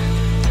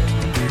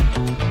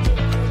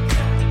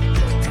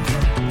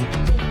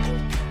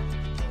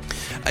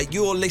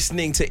 You're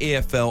listening to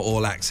EFL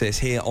All Access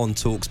here on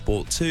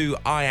TalkSport 2.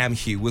 I am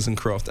Hugh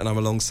Wisencroft and I'm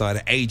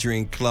alongside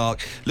Adrian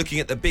Clark, looking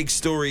at the big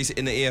stories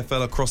in the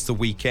EFL across the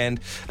weekend.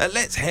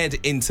 Let's head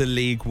into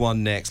League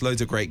One next. Loads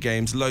of great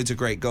games, loads of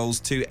great goals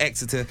too.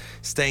 Exeter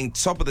staying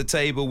top of the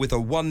table with a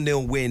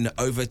 1-0 win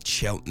over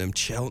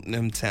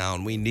Cheltenham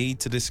Town. We need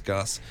to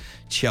discuss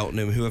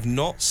Cheltenham, who have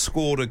not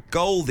scored a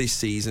goal this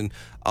season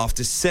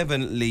after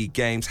 7 league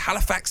games.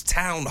 Halifax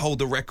Town hold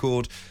the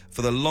record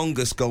for the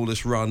longest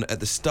goalless run at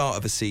the start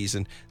of a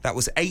season. That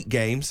was 8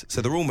 games,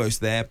 so they're almost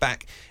there,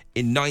 back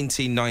in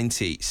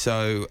 1990.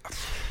 So,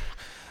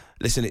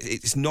 listen,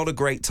 it's not a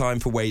great time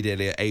for Wade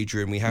Elliott,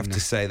 Adrian, we have to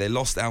say. They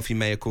lost Alfie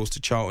May, of course,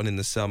 to Charlton in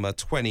the summer.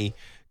 20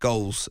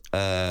 goals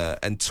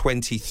and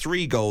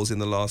 23 goals in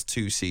the last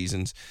 2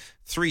 seasons.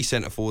 3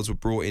 centre-forwards were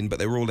brought in, but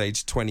they were all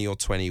aged 20 or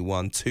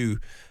 21, 2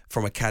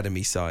 from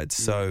academy sides.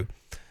 So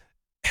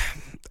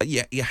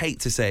yeah, you hate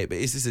to say it, but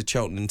is this a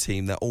Cheltenham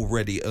team that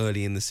already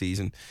early in the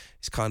season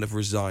is kind of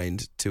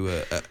resigned to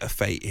a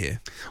fate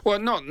here? Well,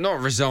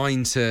 not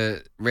resigned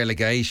to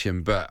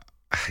relegation, but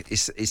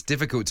it's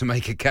difficult to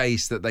make a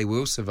case that they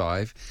will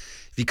survive.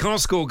 If you can't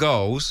score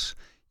goals,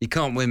 you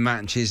can't win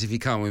matches. If you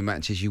can't win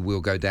matches, you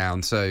will go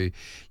down. So,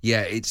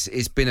 yeah,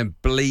 it's been a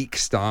bleak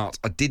start.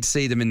 I did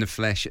see them in the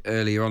flesh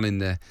earlier on in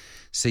the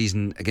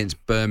season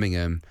against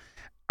Birmingham,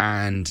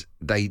 and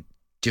they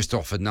just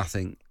offered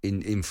nothing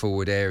in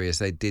forward areas.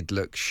 They did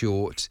look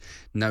short,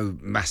 no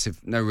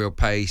real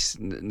pace,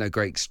 no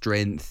great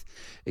strength.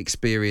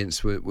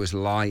 Experience was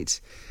light.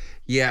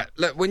 Yeah,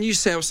 look, when you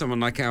sell someone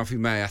like Alfie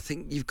May, I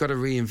think you've got to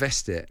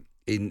reinvest it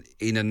in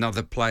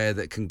another player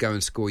that can go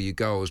and score you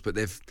goals. But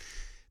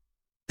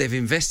they've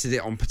invested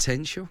it on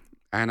potential,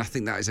 and I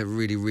think that is a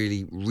really,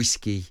 really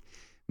risky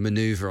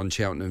manoeuvre on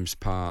Cheltenham's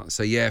part.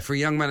 So yeah, for a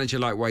young manager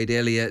like Wade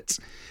Elliott,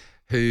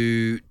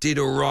 who did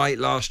all right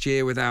last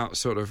year without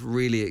sort of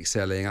really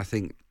excelling, I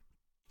think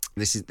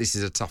this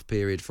is a tough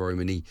period for him,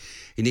 and he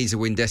needs a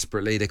win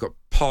desperately. They've got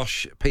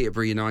posh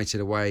Peterborough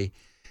United away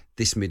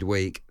this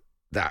midweek.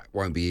 That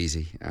won't be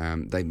easy.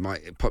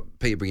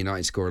 Peterborough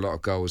United score a lot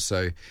of goals,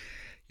 so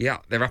yeah,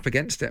 they're up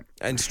against it.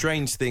 And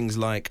strange things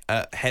like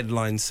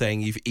headlines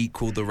saying you've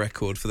equalled the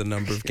record for the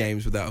number of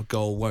games without a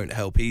goal won't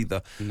help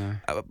either. No.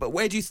 But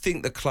where do you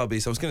think the club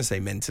is? I was going to say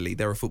mentally.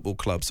 They're a football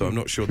club, so I'm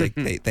not sure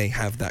they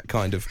have that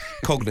kind of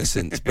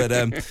cognizance. But,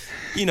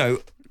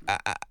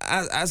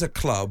 as a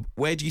club,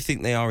 where do you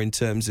think they are in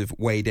terms of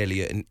Wade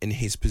Elliott and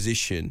his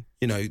position?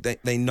 You know,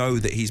 they know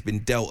that he's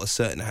been dealt a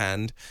certain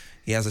hand.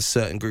 He has a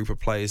certain group of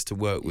players to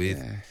work with.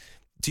 Yeah.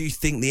 Do you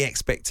think the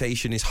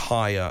expectation is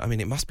higher? I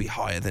mean, it must be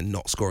higher than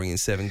not scoring in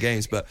 7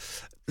 games, but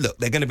look,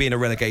 they're going to be in a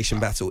relegation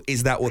battle.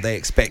 Is that what they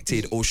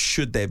expected, or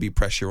should there be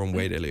pressure on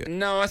Wade Elliott?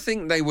 No, I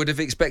think they would have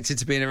expected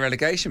to be in a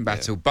relegation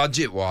battle. Yeah.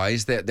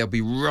 Budget-wise, they'll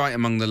be right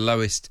among the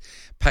lowest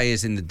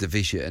payers in the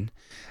division.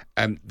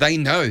 They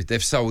know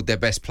they've sold their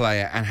best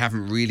player and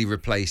haven't really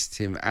replaced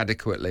him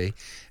adequately.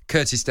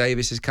 Curtis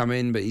Davis has come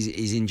in, but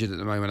he's injured at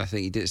the moment. I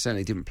think he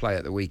certainly didn't play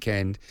at the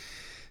weekend.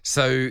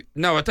 So,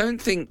 no, I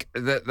don't think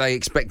that they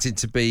expected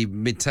to be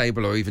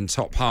mid-table or even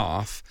top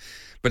half.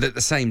 But at the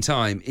same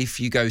time,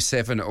 if you go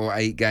 7 or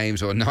 8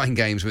 games or 9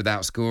 games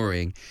without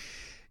scoring,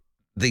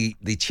 the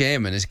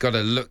chairman has got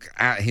to look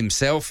at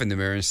himself in the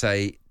mirror and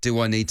say,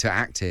 do I need to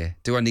act here?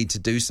 Do I need to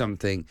do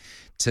something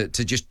to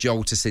just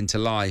jolt us into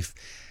life?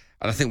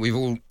 And I think we've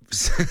all,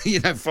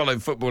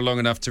 followed football long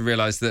enough to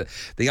realise that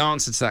the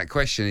answer to that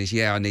question is,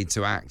 yeah, I need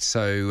to act.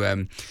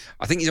 So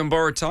I think he's on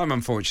borrowed time,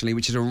 unfortunately,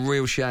 which is a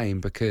real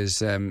shame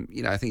because, I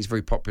think he's a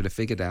very popular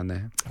figure down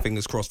there.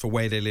 Fingers crossed for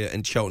Wade Elliott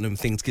and Cheltenham.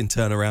 Things can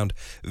turn around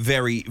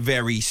very,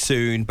 very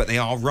soon, but they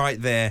are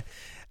right there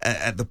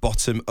at the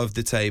bottom of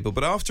the table.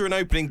 But after an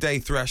opening day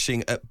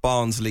thrashing at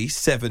Barnsley,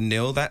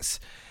 7-0,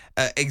 that's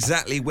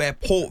exactly where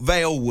Port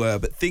Vale were,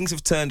 but things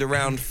have turned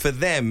around for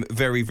them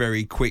very,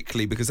 very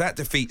quickly because that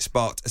defeat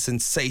sparked a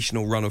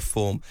sensational run of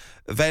form.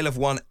 Vale have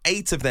won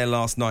 8 of their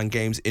last 9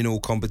 games in all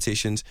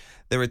competitions.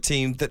 They're a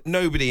team that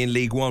nobody in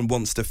League One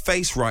wants to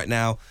face right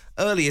now.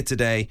 Earlier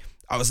today,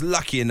 I was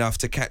lucky enough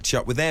to catch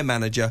up with their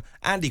manager,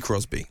 Andy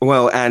Crosby.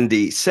 Well,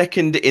 Andy,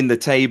 second in the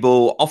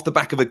table, off the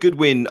back of a good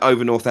win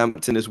over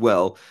Northampton as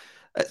well.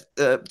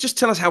 Just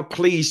tell us how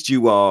pleased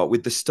you are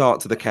with the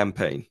start to the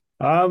campaign.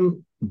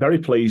 Very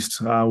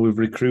pleased. We've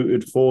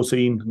recruited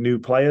 14 new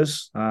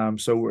players,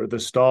 so we're at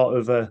the start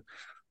of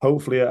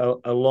hopefully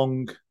a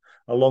long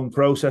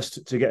process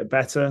to get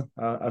better.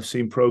 I've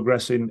seen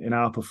progress in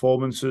our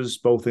performances,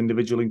 both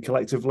individually and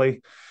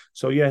collectively.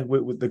 So yeah,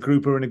 the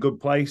group are in a good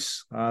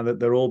place. That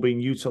they're all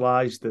being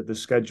utilised. That the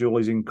schedule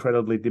is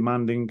incredibly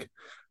demanding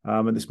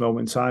at this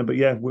moment in time. But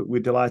yeah, we're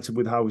delighted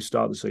with how we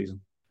start the season.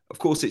 Of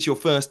course, it's your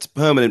first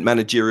permanent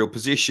managerial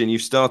position.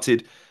 You've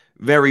started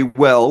very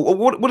well.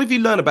 What have you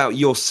learned about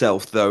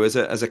yourself, though, as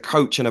a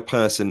coach and a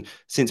person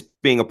since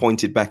being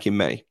appointed back in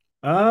May?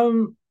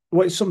 Well,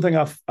 it's something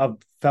I've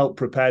felt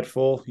prepared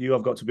for.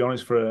 I've got to be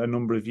honest, for a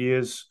number of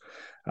years.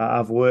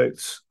 I've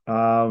worked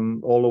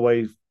all the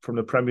way from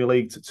the Premier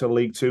League to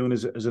League Two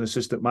as an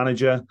assistant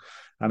manager,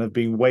 and have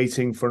been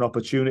waiting for an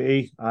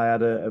opportunity. I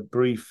had a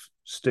brief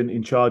stint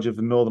in charge of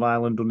the Northern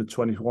Ireland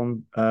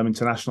under-21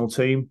 international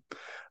team,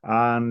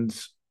 and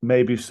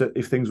maybe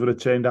if things would have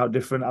turned out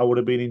different, I would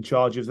have been in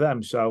charge of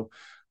them. So,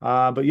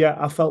 but yeah,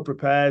 I felt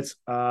prepared.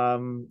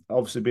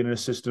 Obviously, been an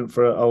assistant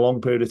for a long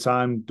period of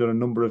time, done a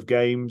number of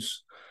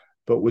games,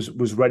 but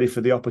was ready for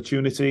the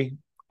opportunity.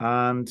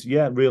 And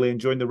yeah, really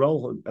enjoying the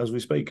role as we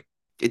speak.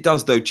 It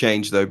does, though,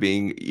 change, though,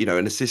 being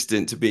an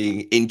assistant to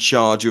being in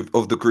charge of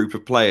the group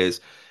of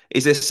players.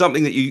 Is there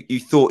something that you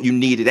thought you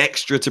needed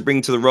extra to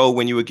bring to the role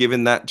when you were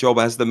given that job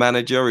as the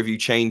manager? Have you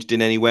changed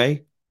in any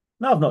way?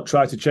 No, I've not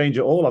tried to change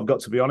at all. I've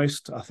got to be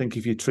honest. I think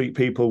if you treat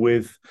people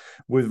with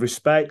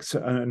respect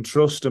and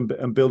trust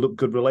and build up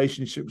good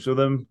relationships with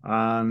them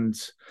and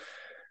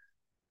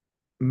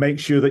make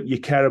sure that you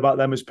care about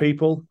them as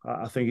people,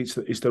 I think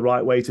it's the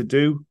right way to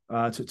do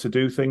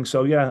things.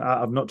 So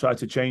yeah, I've not tried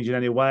to change in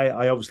any way.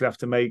 I obviously have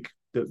to make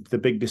the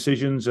big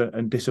decisions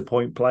and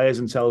disappoint players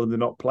and tell them they're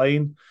not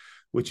playing,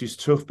 which is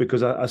tough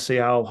because I see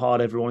how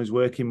hard everyone is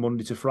working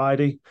Monday to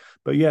Friday.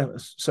 But yeah,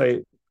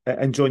 say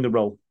enjoying the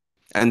role.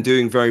 And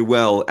doing very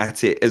well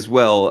at it as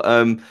well.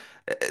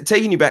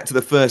 Taking you back to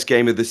the first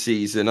game of the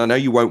season, I know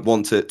you won't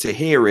want to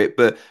hear it,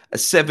 but a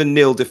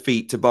 7-0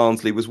 defeat to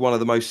Barnsley was one of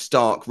the most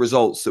stark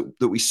results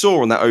that we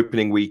saw on that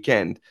opening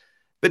weekend.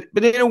 But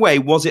in a way,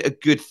 was it a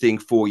good thing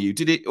for you?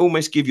 Did it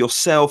almost give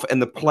yourself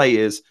and the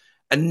players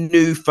a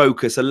new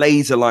focus, a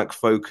laser-like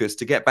focus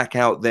to get back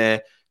out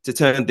there to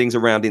turn things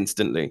around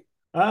instantly?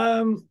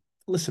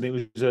 Listen,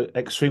 it was an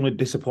extremely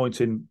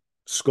disappointing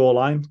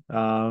scoreline.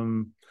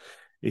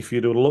 If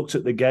you'd have looked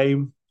at the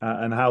game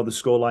and how the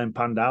scoreline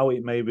panned out,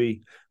 it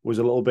maybe was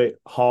a little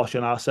bit harsh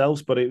on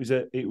ourselves, but it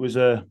was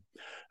a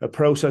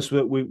process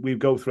that we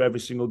go through every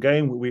single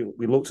game.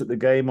 We looked at the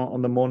game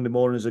on the Monday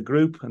morning as a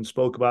group and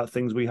spoke about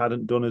things we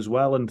hadn't done as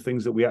well and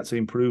things that we had to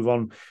improve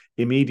on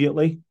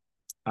immediately.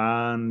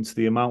 And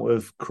the amount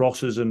of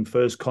crosses and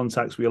first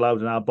contacts we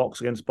allowed in our box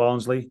against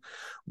Barnsley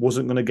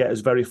wasn't going to get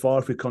us very far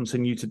if we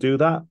continue to do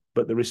that.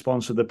 But the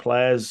response of the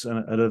players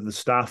and of the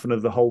staff and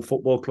of the whole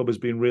football club has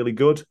been really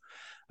good.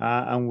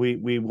 And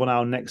we won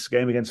our next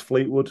game against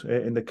Fleetwood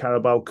in the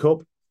Carabao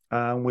Cup.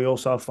 And we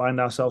also find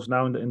ourselves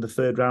now in the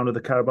third round of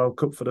the Carabao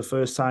Cup for the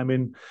first time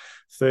in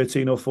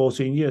 13 or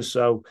 14 years.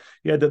 So,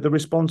 yeah, the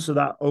response to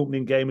that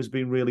opening game has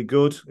been really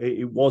good.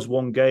 It was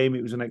one game.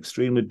 It was an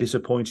extremely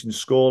disappointing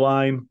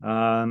scoreline.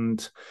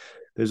 And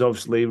there's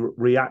obviously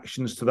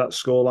reactions to that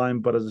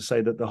scoreline. But as I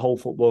say, that the whole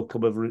football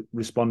club have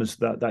responded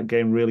to that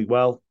game really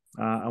well.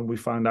 And we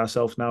find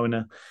ourselves now in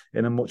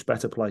a much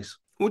better place.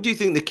 What do you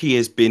think the key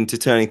has been to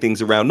turning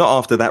things around? Not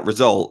after that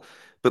result,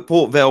 but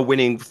Port Vale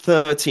winning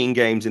 13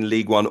 games in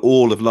League One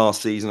all of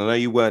last season. I know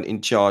you weren't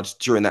in charge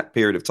during that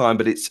period of time,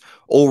 but it's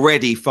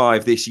already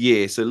 5 this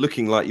year. So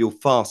looking like you'll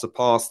far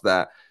surpass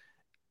that.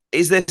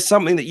 Is there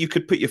something that you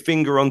could put your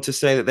finger on to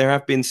say that there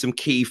have been some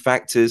key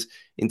factors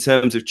in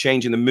terms of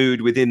changing the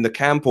mood within the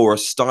camp or a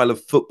style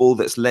of football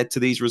that's led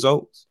to these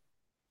results?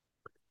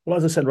 Well,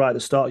 as I said right at the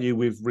start,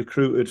 we've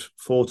recruited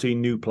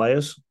 14 new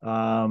players.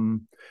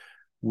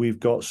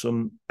 We've got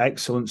some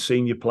excellent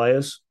senior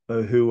players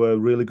who are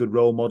really good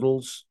role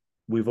models.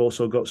 We've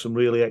also got some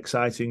really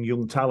exciting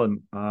young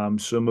talent.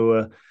 Some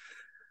who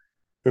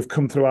have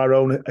come through our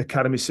own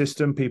academy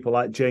system, people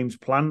like James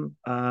Plant,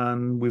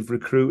 and we've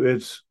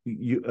recruited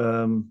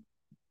young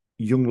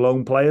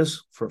loan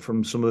players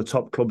from some of the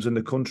top clubs in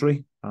the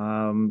country,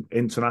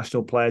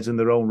 international players in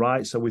their own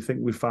right. So we think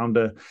we found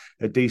a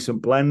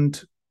decent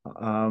blend.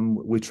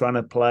 We're trying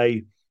to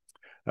play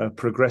a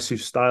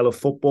progressive style of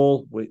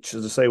football, which,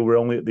 as I say, we're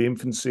only at the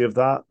infancy of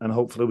that, and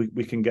hopefully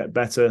we can get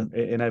better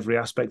in every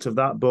aspect of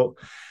that. But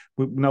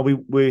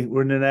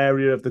we're in an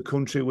area of the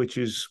country which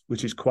is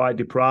quite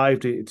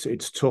deprived.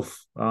 It's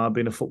tough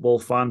being a football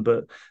fan,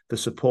 but the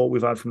support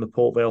we've had from the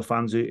Port Vale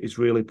fans is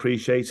really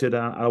appreciated.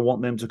 I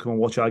want them to come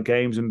and watch our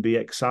games and be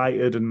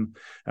excited and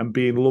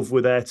be in love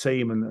with their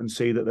team and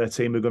see that their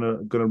team are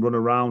going to run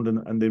around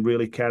and they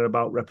really care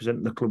about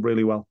representing the club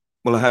really well.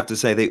 Well, I have to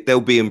say they'll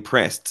be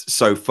impressed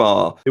so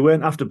far. They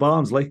weren't after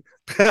Barnsley.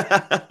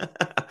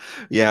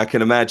 Yeah, I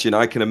can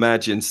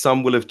imagine.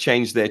 Some will have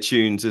changed their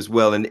tunes as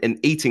well and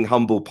eating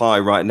humble pie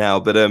right now.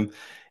 But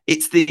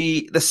it's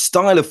the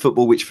style of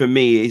football which for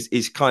me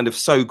is kind of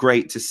so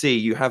great to see.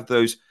 You have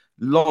those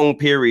long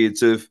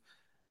periods of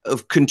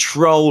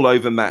control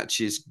over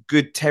matches,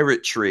 good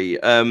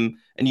territory. And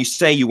you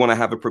say you want to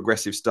have a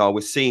progressive style. We're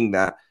seeing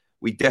that.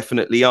 We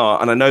definitely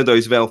are. And I know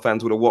those Vale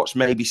fans would have watched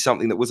maybe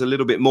something that was a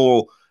little bit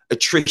more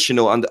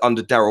attritional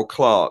under Darryl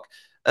Clark.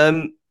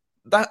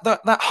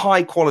 That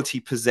high quality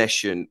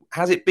possession,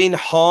 has it been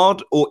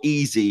hard or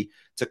easy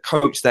to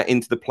coach that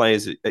into the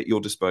players at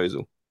your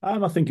disposal?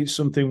 I think it's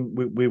something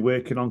we're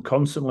working on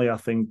constantly. I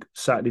think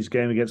Saturday's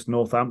game against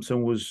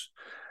Northampton was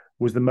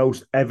the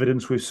most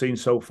evidence we've seen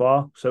so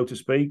far, so to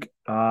speak.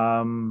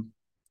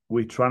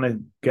 We're trying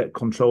to get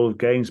control of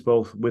games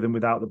both with and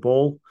without the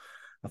ball.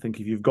 I think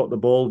if you've got the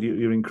ball,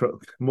 you're in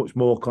much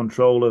more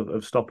control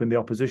of stopping the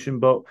opposition.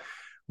 But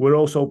we're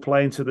also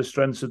playing to the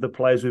strengths of the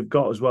players we've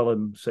got as well.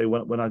 And say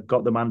when I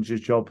got the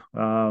manager's job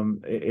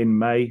in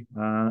May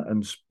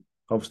and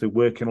obviously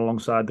working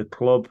alongside the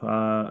club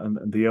and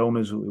the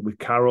owners with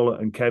Carol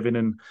and Kevin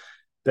and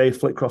Dave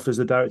Flitcroft as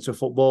the director of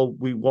football,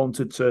 we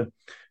wanted to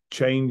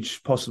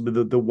change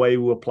possibly the way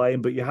we were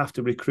playing, but you have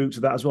to recruit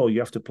to that as well. You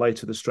have to play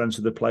to the strengths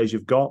of the players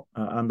you've got,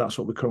 and that's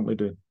what we're currently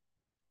doing.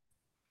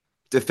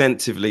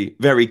 Defensively,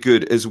 very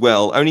good as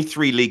well. Only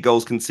 3 league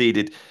goals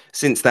conceded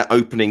since that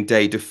opening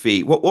day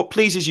defeat. What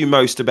pleases you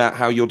most about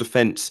how your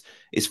defence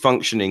is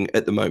functioning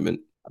at the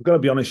moment? I've got to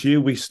be honest with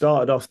you, we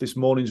started off this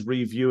morning's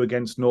review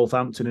against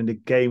Northampton in a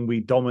game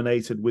we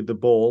dominated with the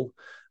ball,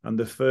 and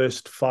the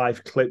first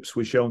 5 clips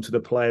we shown to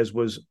the players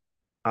was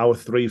our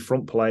 3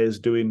 front players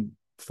doing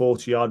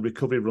 40-yard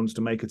recovery runs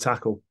to make a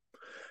tackle.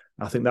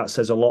 I think that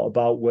says a lot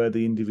about where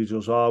the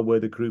individuals are, where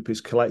the group is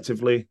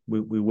collectively.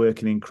 We're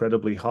working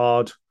incredibly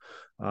hard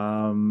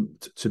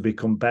to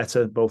become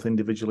better, both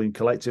individually and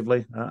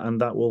collectively,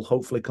 and that will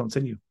hopefully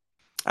continue.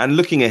 And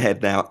looking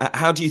ahead now,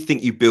 how do you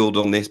think you build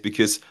on this?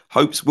 Because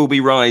hopes will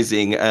be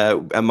rising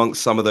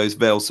amongst some of those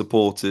Vale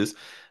supporters.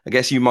 I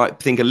guess you might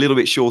think a little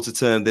bit shorter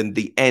term than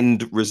the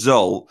end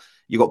result.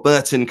 You've got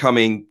Burton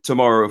coming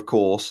tomorrow, of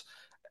course.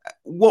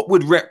 What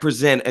would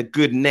represent a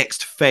good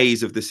next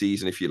phase of the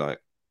season, if you like?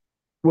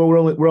 Well,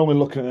 we're only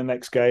looking at the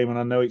next game, and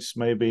I know it's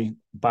maybe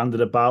banded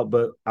about,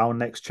 but our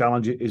next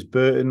challenge is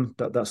Burton.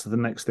 That's the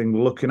next thing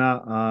we're looking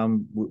at.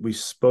 We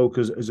spoke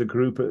as a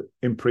group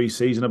in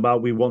pre-season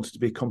about we wanted to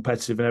be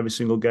competitive in every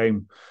single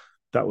game.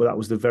 That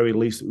was the very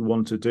least that we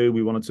wanted to do.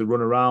 We wanted to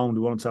run around.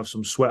 We wanted to have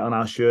some sweat on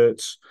our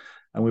shirts,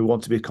 and we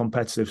want to be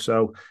competitive.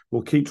 So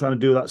we'll keep trying to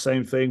do that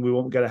same thing. We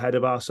won't get ahead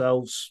of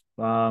ourselves.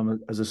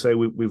 As I say,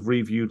 we've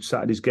reviewed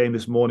Saturday's game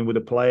this morning with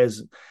the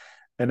players.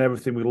 And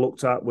everything we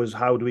looked at was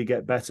how do we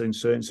get better in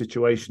certain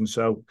situations.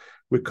 So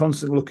we're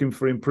constantly looking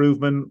for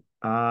improvement,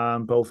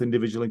 both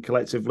individually and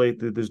collectively.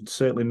 There's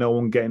certainly no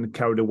one getting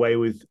carried away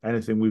with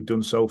anything we've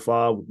done so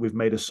far. We've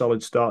made a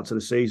solid start to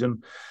the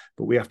season,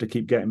 but we have to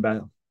keep getting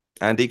better.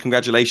 Andy,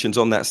 congratulations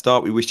on that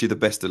start. We wish you the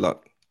best of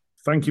luck.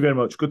 Thank you very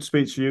much. Good to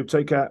speak to you.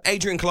 Take care.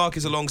 Adrian Clark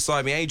is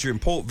alongside me. Adrian,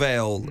 Port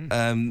Vale,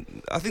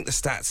 I think the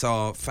stats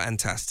are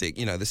fantastic.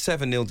 You know, the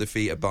 7-0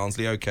 defeat at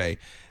Barnsley, okay.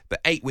 But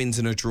 8 wins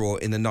and a draw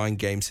in the 9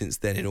 games since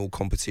then in all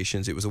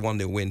competitions. It was a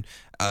 1-0 win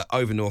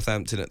over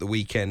Northampton at the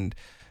weekend.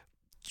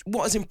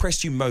 What has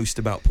impressed you most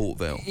about Port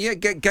Vale? Yeah,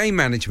 game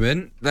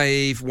management.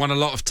 They've won a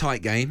lot of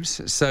tight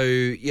games. So,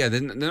 yeah,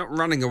 they're not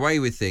running away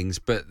with things,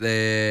 but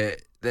they're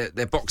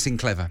boxing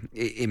clever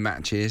in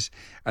matches.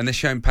 And they're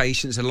showing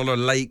patience. A lot of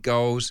late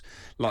goals,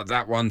 like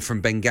that one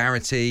from Ben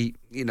Garrity.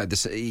 You know,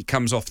 he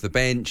comes off the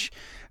bench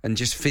and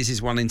just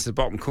fizzes one into the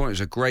bottom corner. It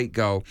was a great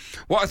goal.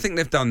 What I think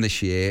they've done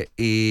this year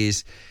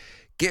is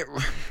I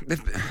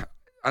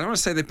don't want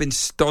to say they've been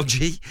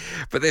stodgy,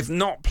 but they've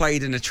not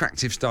played an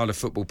attractive style of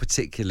football,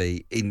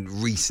 particularly in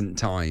recent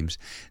times.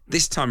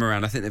 This time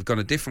around, I think they've gone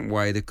a different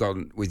way. They've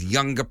gone with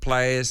younger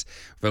players,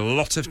 with a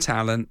lot of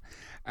talent,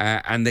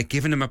 and they're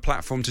giving them a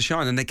platform to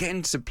shine. And they're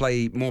getting to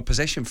play more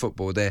possession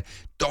football. They're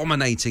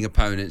dominating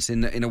opponents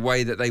in a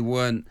way that they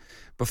weren't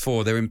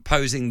before. They're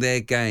imposing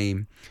their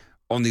game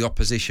on the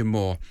opposition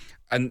more.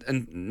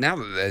 And now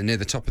that they're near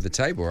the top of the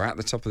table, or at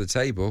the top of the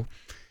table,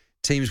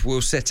 teams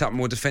will set up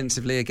more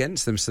defensively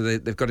against them, so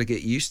they've got to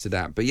get used to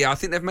that. But yeah, I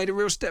think they've made a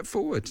real step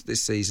forward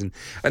this season.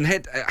 And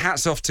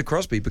hats off to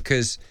Crosby,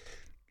 because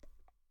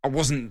I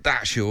wasn't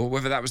that sure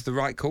whether that was the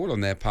right call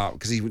on their part,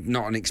 because he's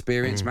not an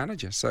experienced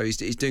manager. So he's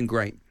doing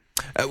great.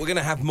 We're going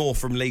to have more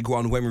from League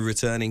One when we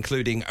return,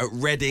 including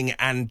Reading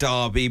and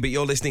Derby. But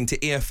you're listening to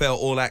EFL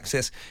All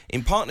Access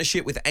in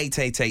partnership with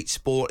 888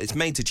 Sport. It's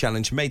made to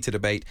challenge, made to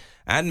debate,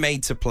 and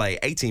made to play.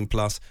 18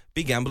 plus.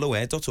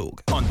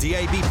 BeGambleAware.org. On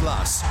DAB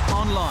Plus,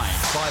 online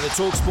via the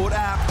TalkSport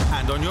app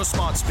and on your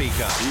smart speaker.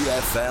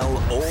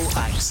 EFL All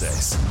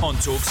Access on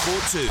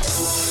TalkSport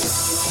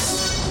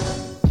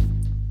 2.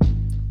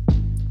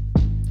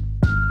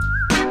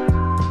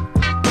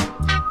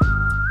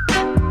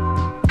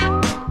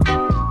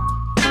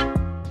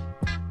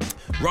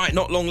 Right,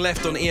 not long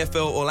left on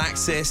EFL All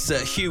Access.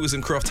 Hughes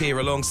and Croft here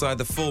alongside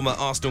the former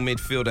Arsenal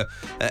midfielder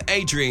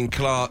Adrian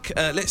Clark.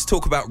 Let's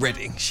talk about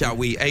Reading, shall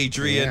we,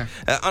 Adrian?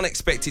 Yeah.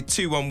 Unexpected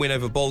 2-1 win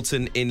over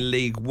Bolton in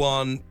League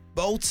One.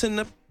 Bolton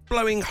are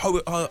blowing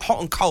hot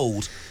and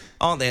cold,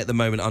 aren't they, at the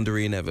moment under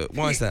Ian Evatt?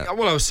 Why is that?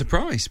 Well, I was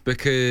surprised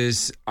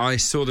because I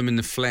saw them in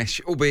the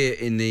flesh, albeit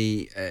in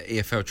the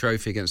EFL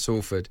Trophy against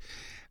Salford.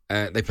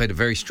 They played a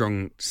very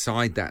strong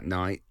side that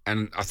night,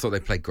 and I thought they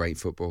played great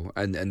football.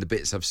 And the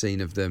bits I've seen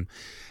of them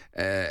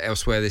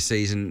elsewhere this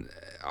season,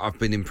 I've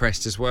been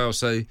impressed as well.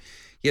 So,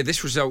 yeah,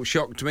 this result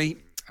shocked me.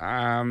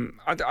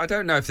 I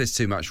don't know if there's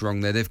too much wrong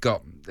there. They've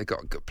got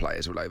good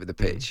players all over the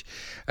pitch,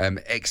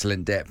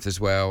 excellent depth as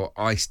well.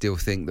 I still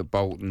think that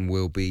Bolton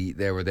will be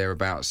there or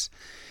thereabouts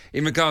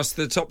in regards to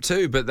the top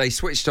two, but they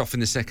switched off in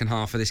the second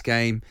half of this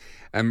game.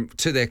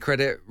 To their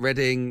credit,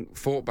 Reading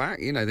fought back.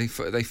 You know, they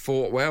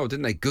fought well,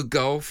 didn't they? Good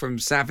goal from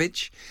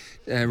Savage,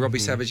 Robbie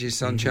Savage's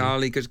son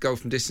Charlie. Good goal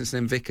from distance,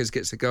 and then Vickers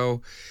gets a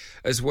goal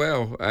as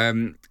well.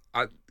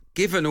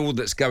 Given all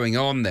that's going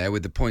on there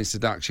with the points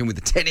deduction, with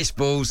the tennis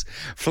balls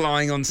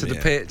flying onto the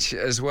pitch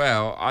as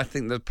well, I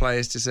think the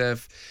players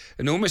deserve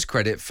enormous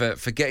credit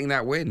for getting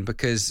that win,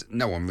 because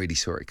no one really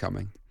saw it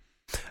coming.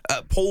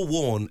 Paul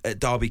Warne at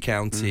Derby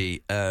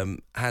County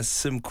has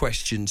some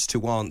questions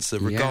to answer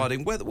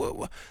regarding whether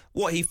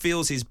what he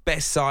feels his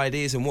best side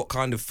is and what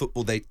kind of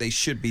football they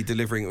should be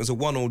delivering. It was a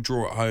 1-1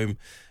 draw at home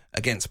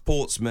against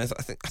Portsmouth.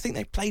 I think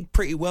they played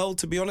pretty well,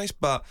 to be honest,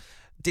 but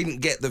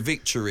didn't get the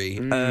victory.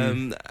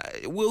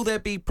 Will there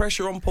be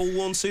pressure on Paul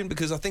Warne soon?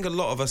 Because I think a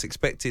lot of us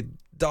expected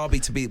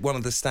Derby to be one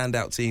of the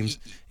standout teams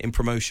in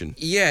promotion.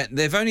 Yeah,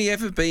 they've only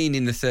ever been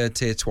in the third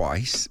tier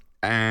twice,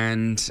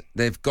 and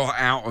they've got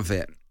out of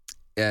it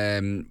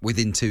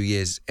within 2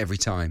 years every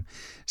time.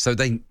 So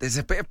there's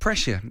a bit of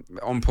pressure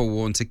on Paul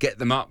Warne to get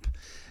them up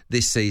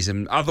this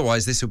season.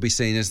 Otherwise, this will be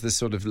seen as the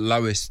sort of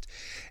lowest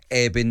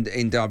ebb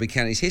in Derby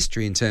County's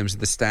history in terms of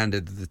the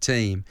standard of the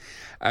team.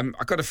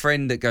 I've got a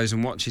friend that goes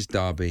and watches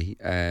Derby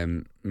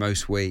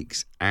most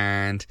weeks,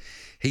 and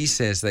he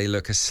says they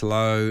look a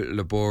slow,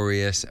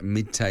 laborious,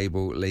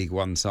 mid-table League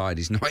One side.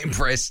 He's not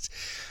impressed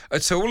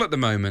at all at the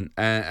moment,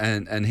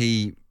 and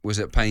he was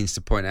at pains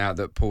to point out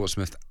that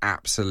Portsmouth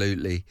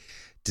absolutely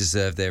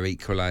deserved their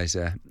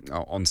equaliser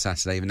on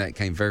Saturday, even though it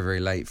came very, very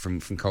late from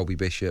Colby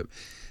Bishop.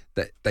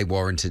 That they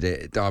warranted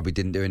it. Derby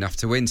didn't do enough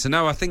to win. So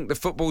no, I think the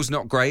football's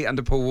not great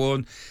under Paul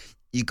Warne.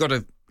 You've got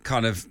to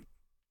kind of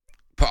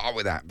put up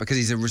with that because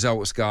he's a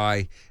results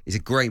guy. He's a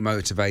great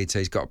motivator.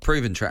 He's got a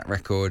proven track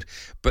record,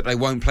 but they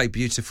won't play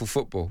beautiful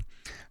football.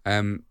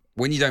 When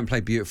you don't play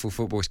beautiful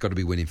football, it's got to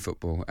be winning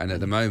football. And at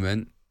the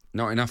moment,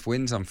 not enough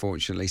wins,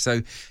 unfortunately.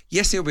 So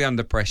yes, he'll be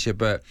under pressure,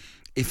 but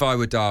if I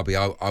were Derby,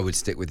 I would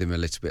stick with him a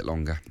little bit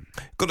longer.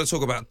 Got to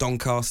talk about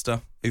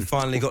Doncaster, who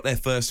finally got their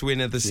first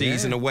win of the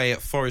season away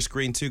at Forest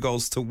Green,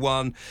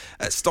 2-1,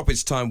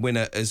 stoppage time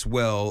winner as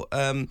well.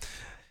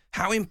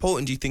 How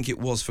important do you think it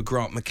was for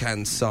Grant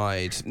McCann's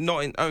side,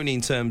 not only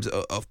in terms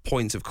of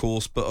points, of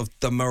course, but of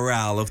the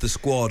morale of the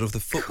squad, of the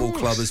football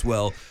club as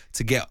well,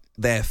 to get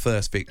their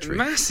first victory?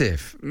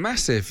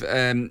 Massive.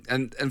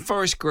 And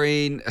Forest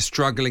Green are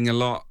struggling a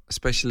lot,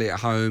 especially at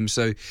home,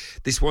 so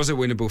this was a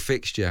winnable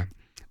fixture.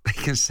 They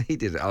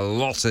conceded a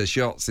lot of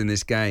shots in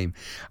this game.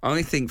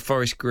 I think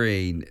Forest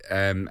Green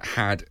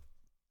had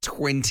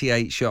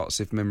 28 shots,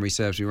 if memory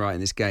serves me right, in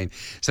this game.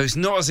 So it's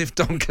not as if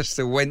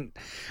Doncaster went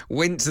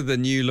to the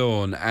New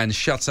Lawn and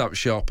shut up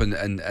shop and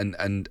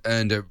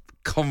earned a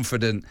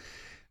confident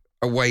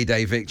away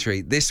day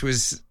victory.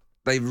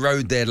 They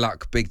rode their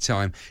luck big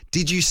time.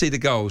 Did you see the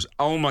goals?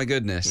 Oh, my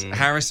goodness.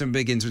 Harrison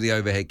Biggins with the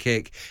overhead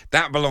kick.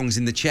 That belongs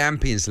in the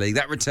Champions League.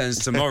 That returns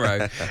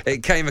tomorrow.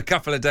 It came a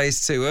couple of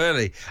days too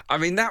early. I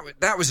mean,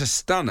 that was a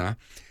stunner.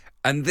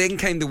 And then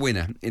came the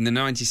winner in the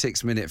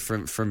 96th minute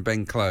from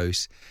Ben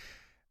Close.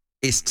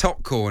 It's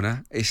top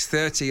corner. It's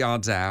 30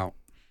 yards out.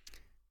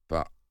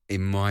 But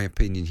in my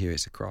opinion, Hugh,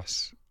 it's a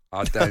cross.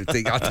 I don't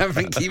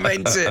think he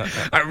meant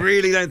it. I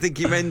really don't think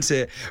he meant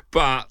it.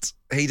 But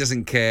he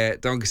doesn't care.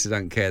 Doncaster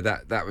don't care.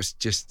 That was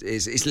just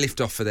it's lift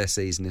off for their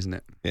season, isn't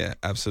it? Yeah,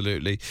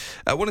 absolutely.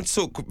 I wanted to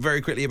talk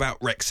very quickly about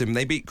Wrexham.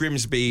 They beat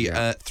Grimsby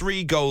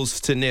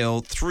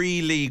 3-0,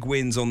 3 league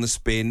wins on the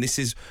spin. This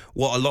is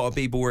what a lot of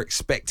people were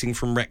expecting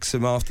from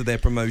Wrexham after their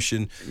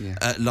promotion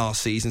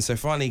last season. So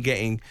finally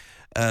getting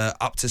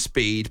up to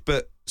speed.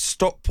 But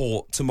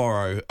Stockport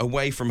tomorrow,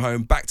 away from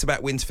home,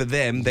 back-to-back wins for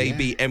them. They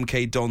beat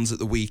MK Dons at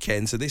the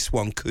weekend, so this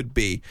one could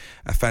be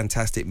a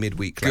fantastic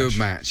midweek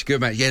clash.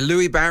 Good match. Yeah,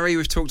 Louis Barry,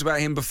 we've talked about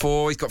him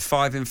before. He's got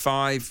 5 in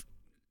 5.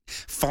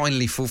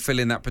 Finally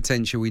fulfilling that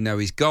potential we know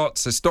he's got.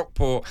 So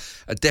Stockport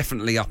are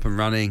definitely up and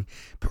running,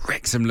 but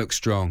Wrexham looks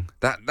strong.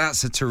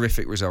 That's a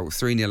terrific result.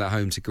 3-0 at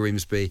home to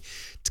Grimsby.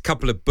 A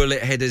couple of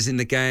bullet headers in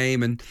the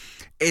game, and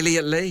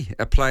Elliot Lee,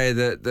 a player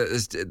that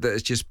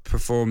has just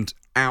performed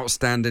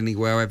outstandingly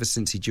well ever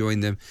since he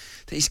joined them.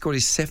 He scored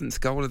his 7th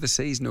goal of the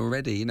season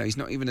already. You know, he's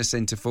not even a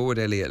centre forward,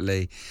 Elliot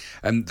Lee.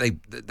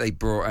 They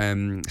brought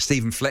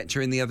Stephen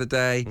Fletcher in the other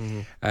day.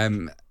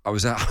 I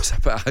was up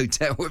at a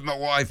hotel with my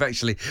wife,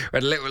 actually. We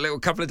had a little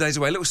couple of days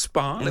away, a little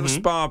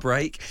spa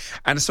break,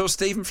 and I saw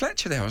Stephen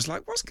Fletcher there. I was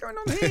like, what's going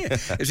on here?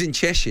 It was in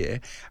Cheshire,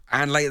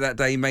 and later that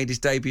day he made his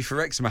debut for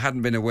Wrexham. I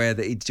hadn't been aware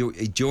that he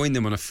joined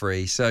them on a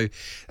free, so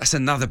that's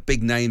another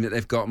big name that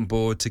they've got on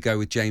board to go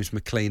with James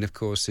McLean, of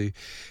course,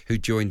 who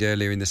joined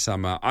earlier in the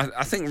summer.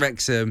 I think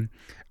Wrexham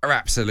are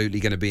absolutely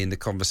going to be in the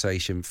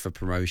conversation for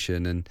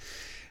promotion, and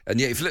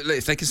yeah,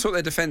 if they can sort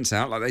their defence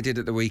out like they did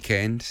at the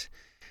weekend,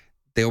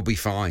 they'll be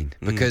fine,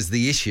 because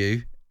the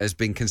issue has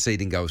been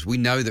conceding goals. We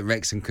know that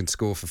Wrexham can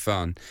score for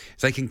fun.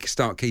 If they can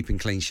start keeping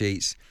clean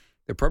sheets,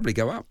 they'll probably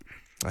go up.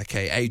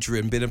 Okay,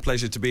 Adrian, been a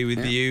pleasure to be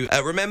with you.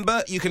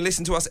 Remember, you can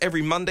listen to us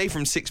every Monday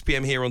from 6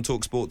 p.m. here on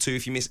TalkSport 2.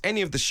 If you miss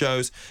any of the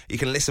shows, you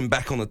can listen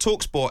back on the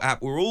TalkSport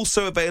app. We're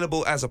also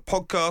available as a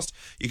podcast.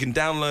 You can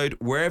download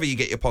wherever you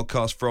get your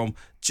podcast from.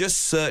 Just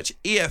search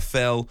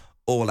EFL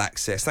All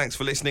Access. Thanks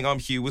for listening. I'm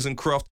Hugh Wizencroft.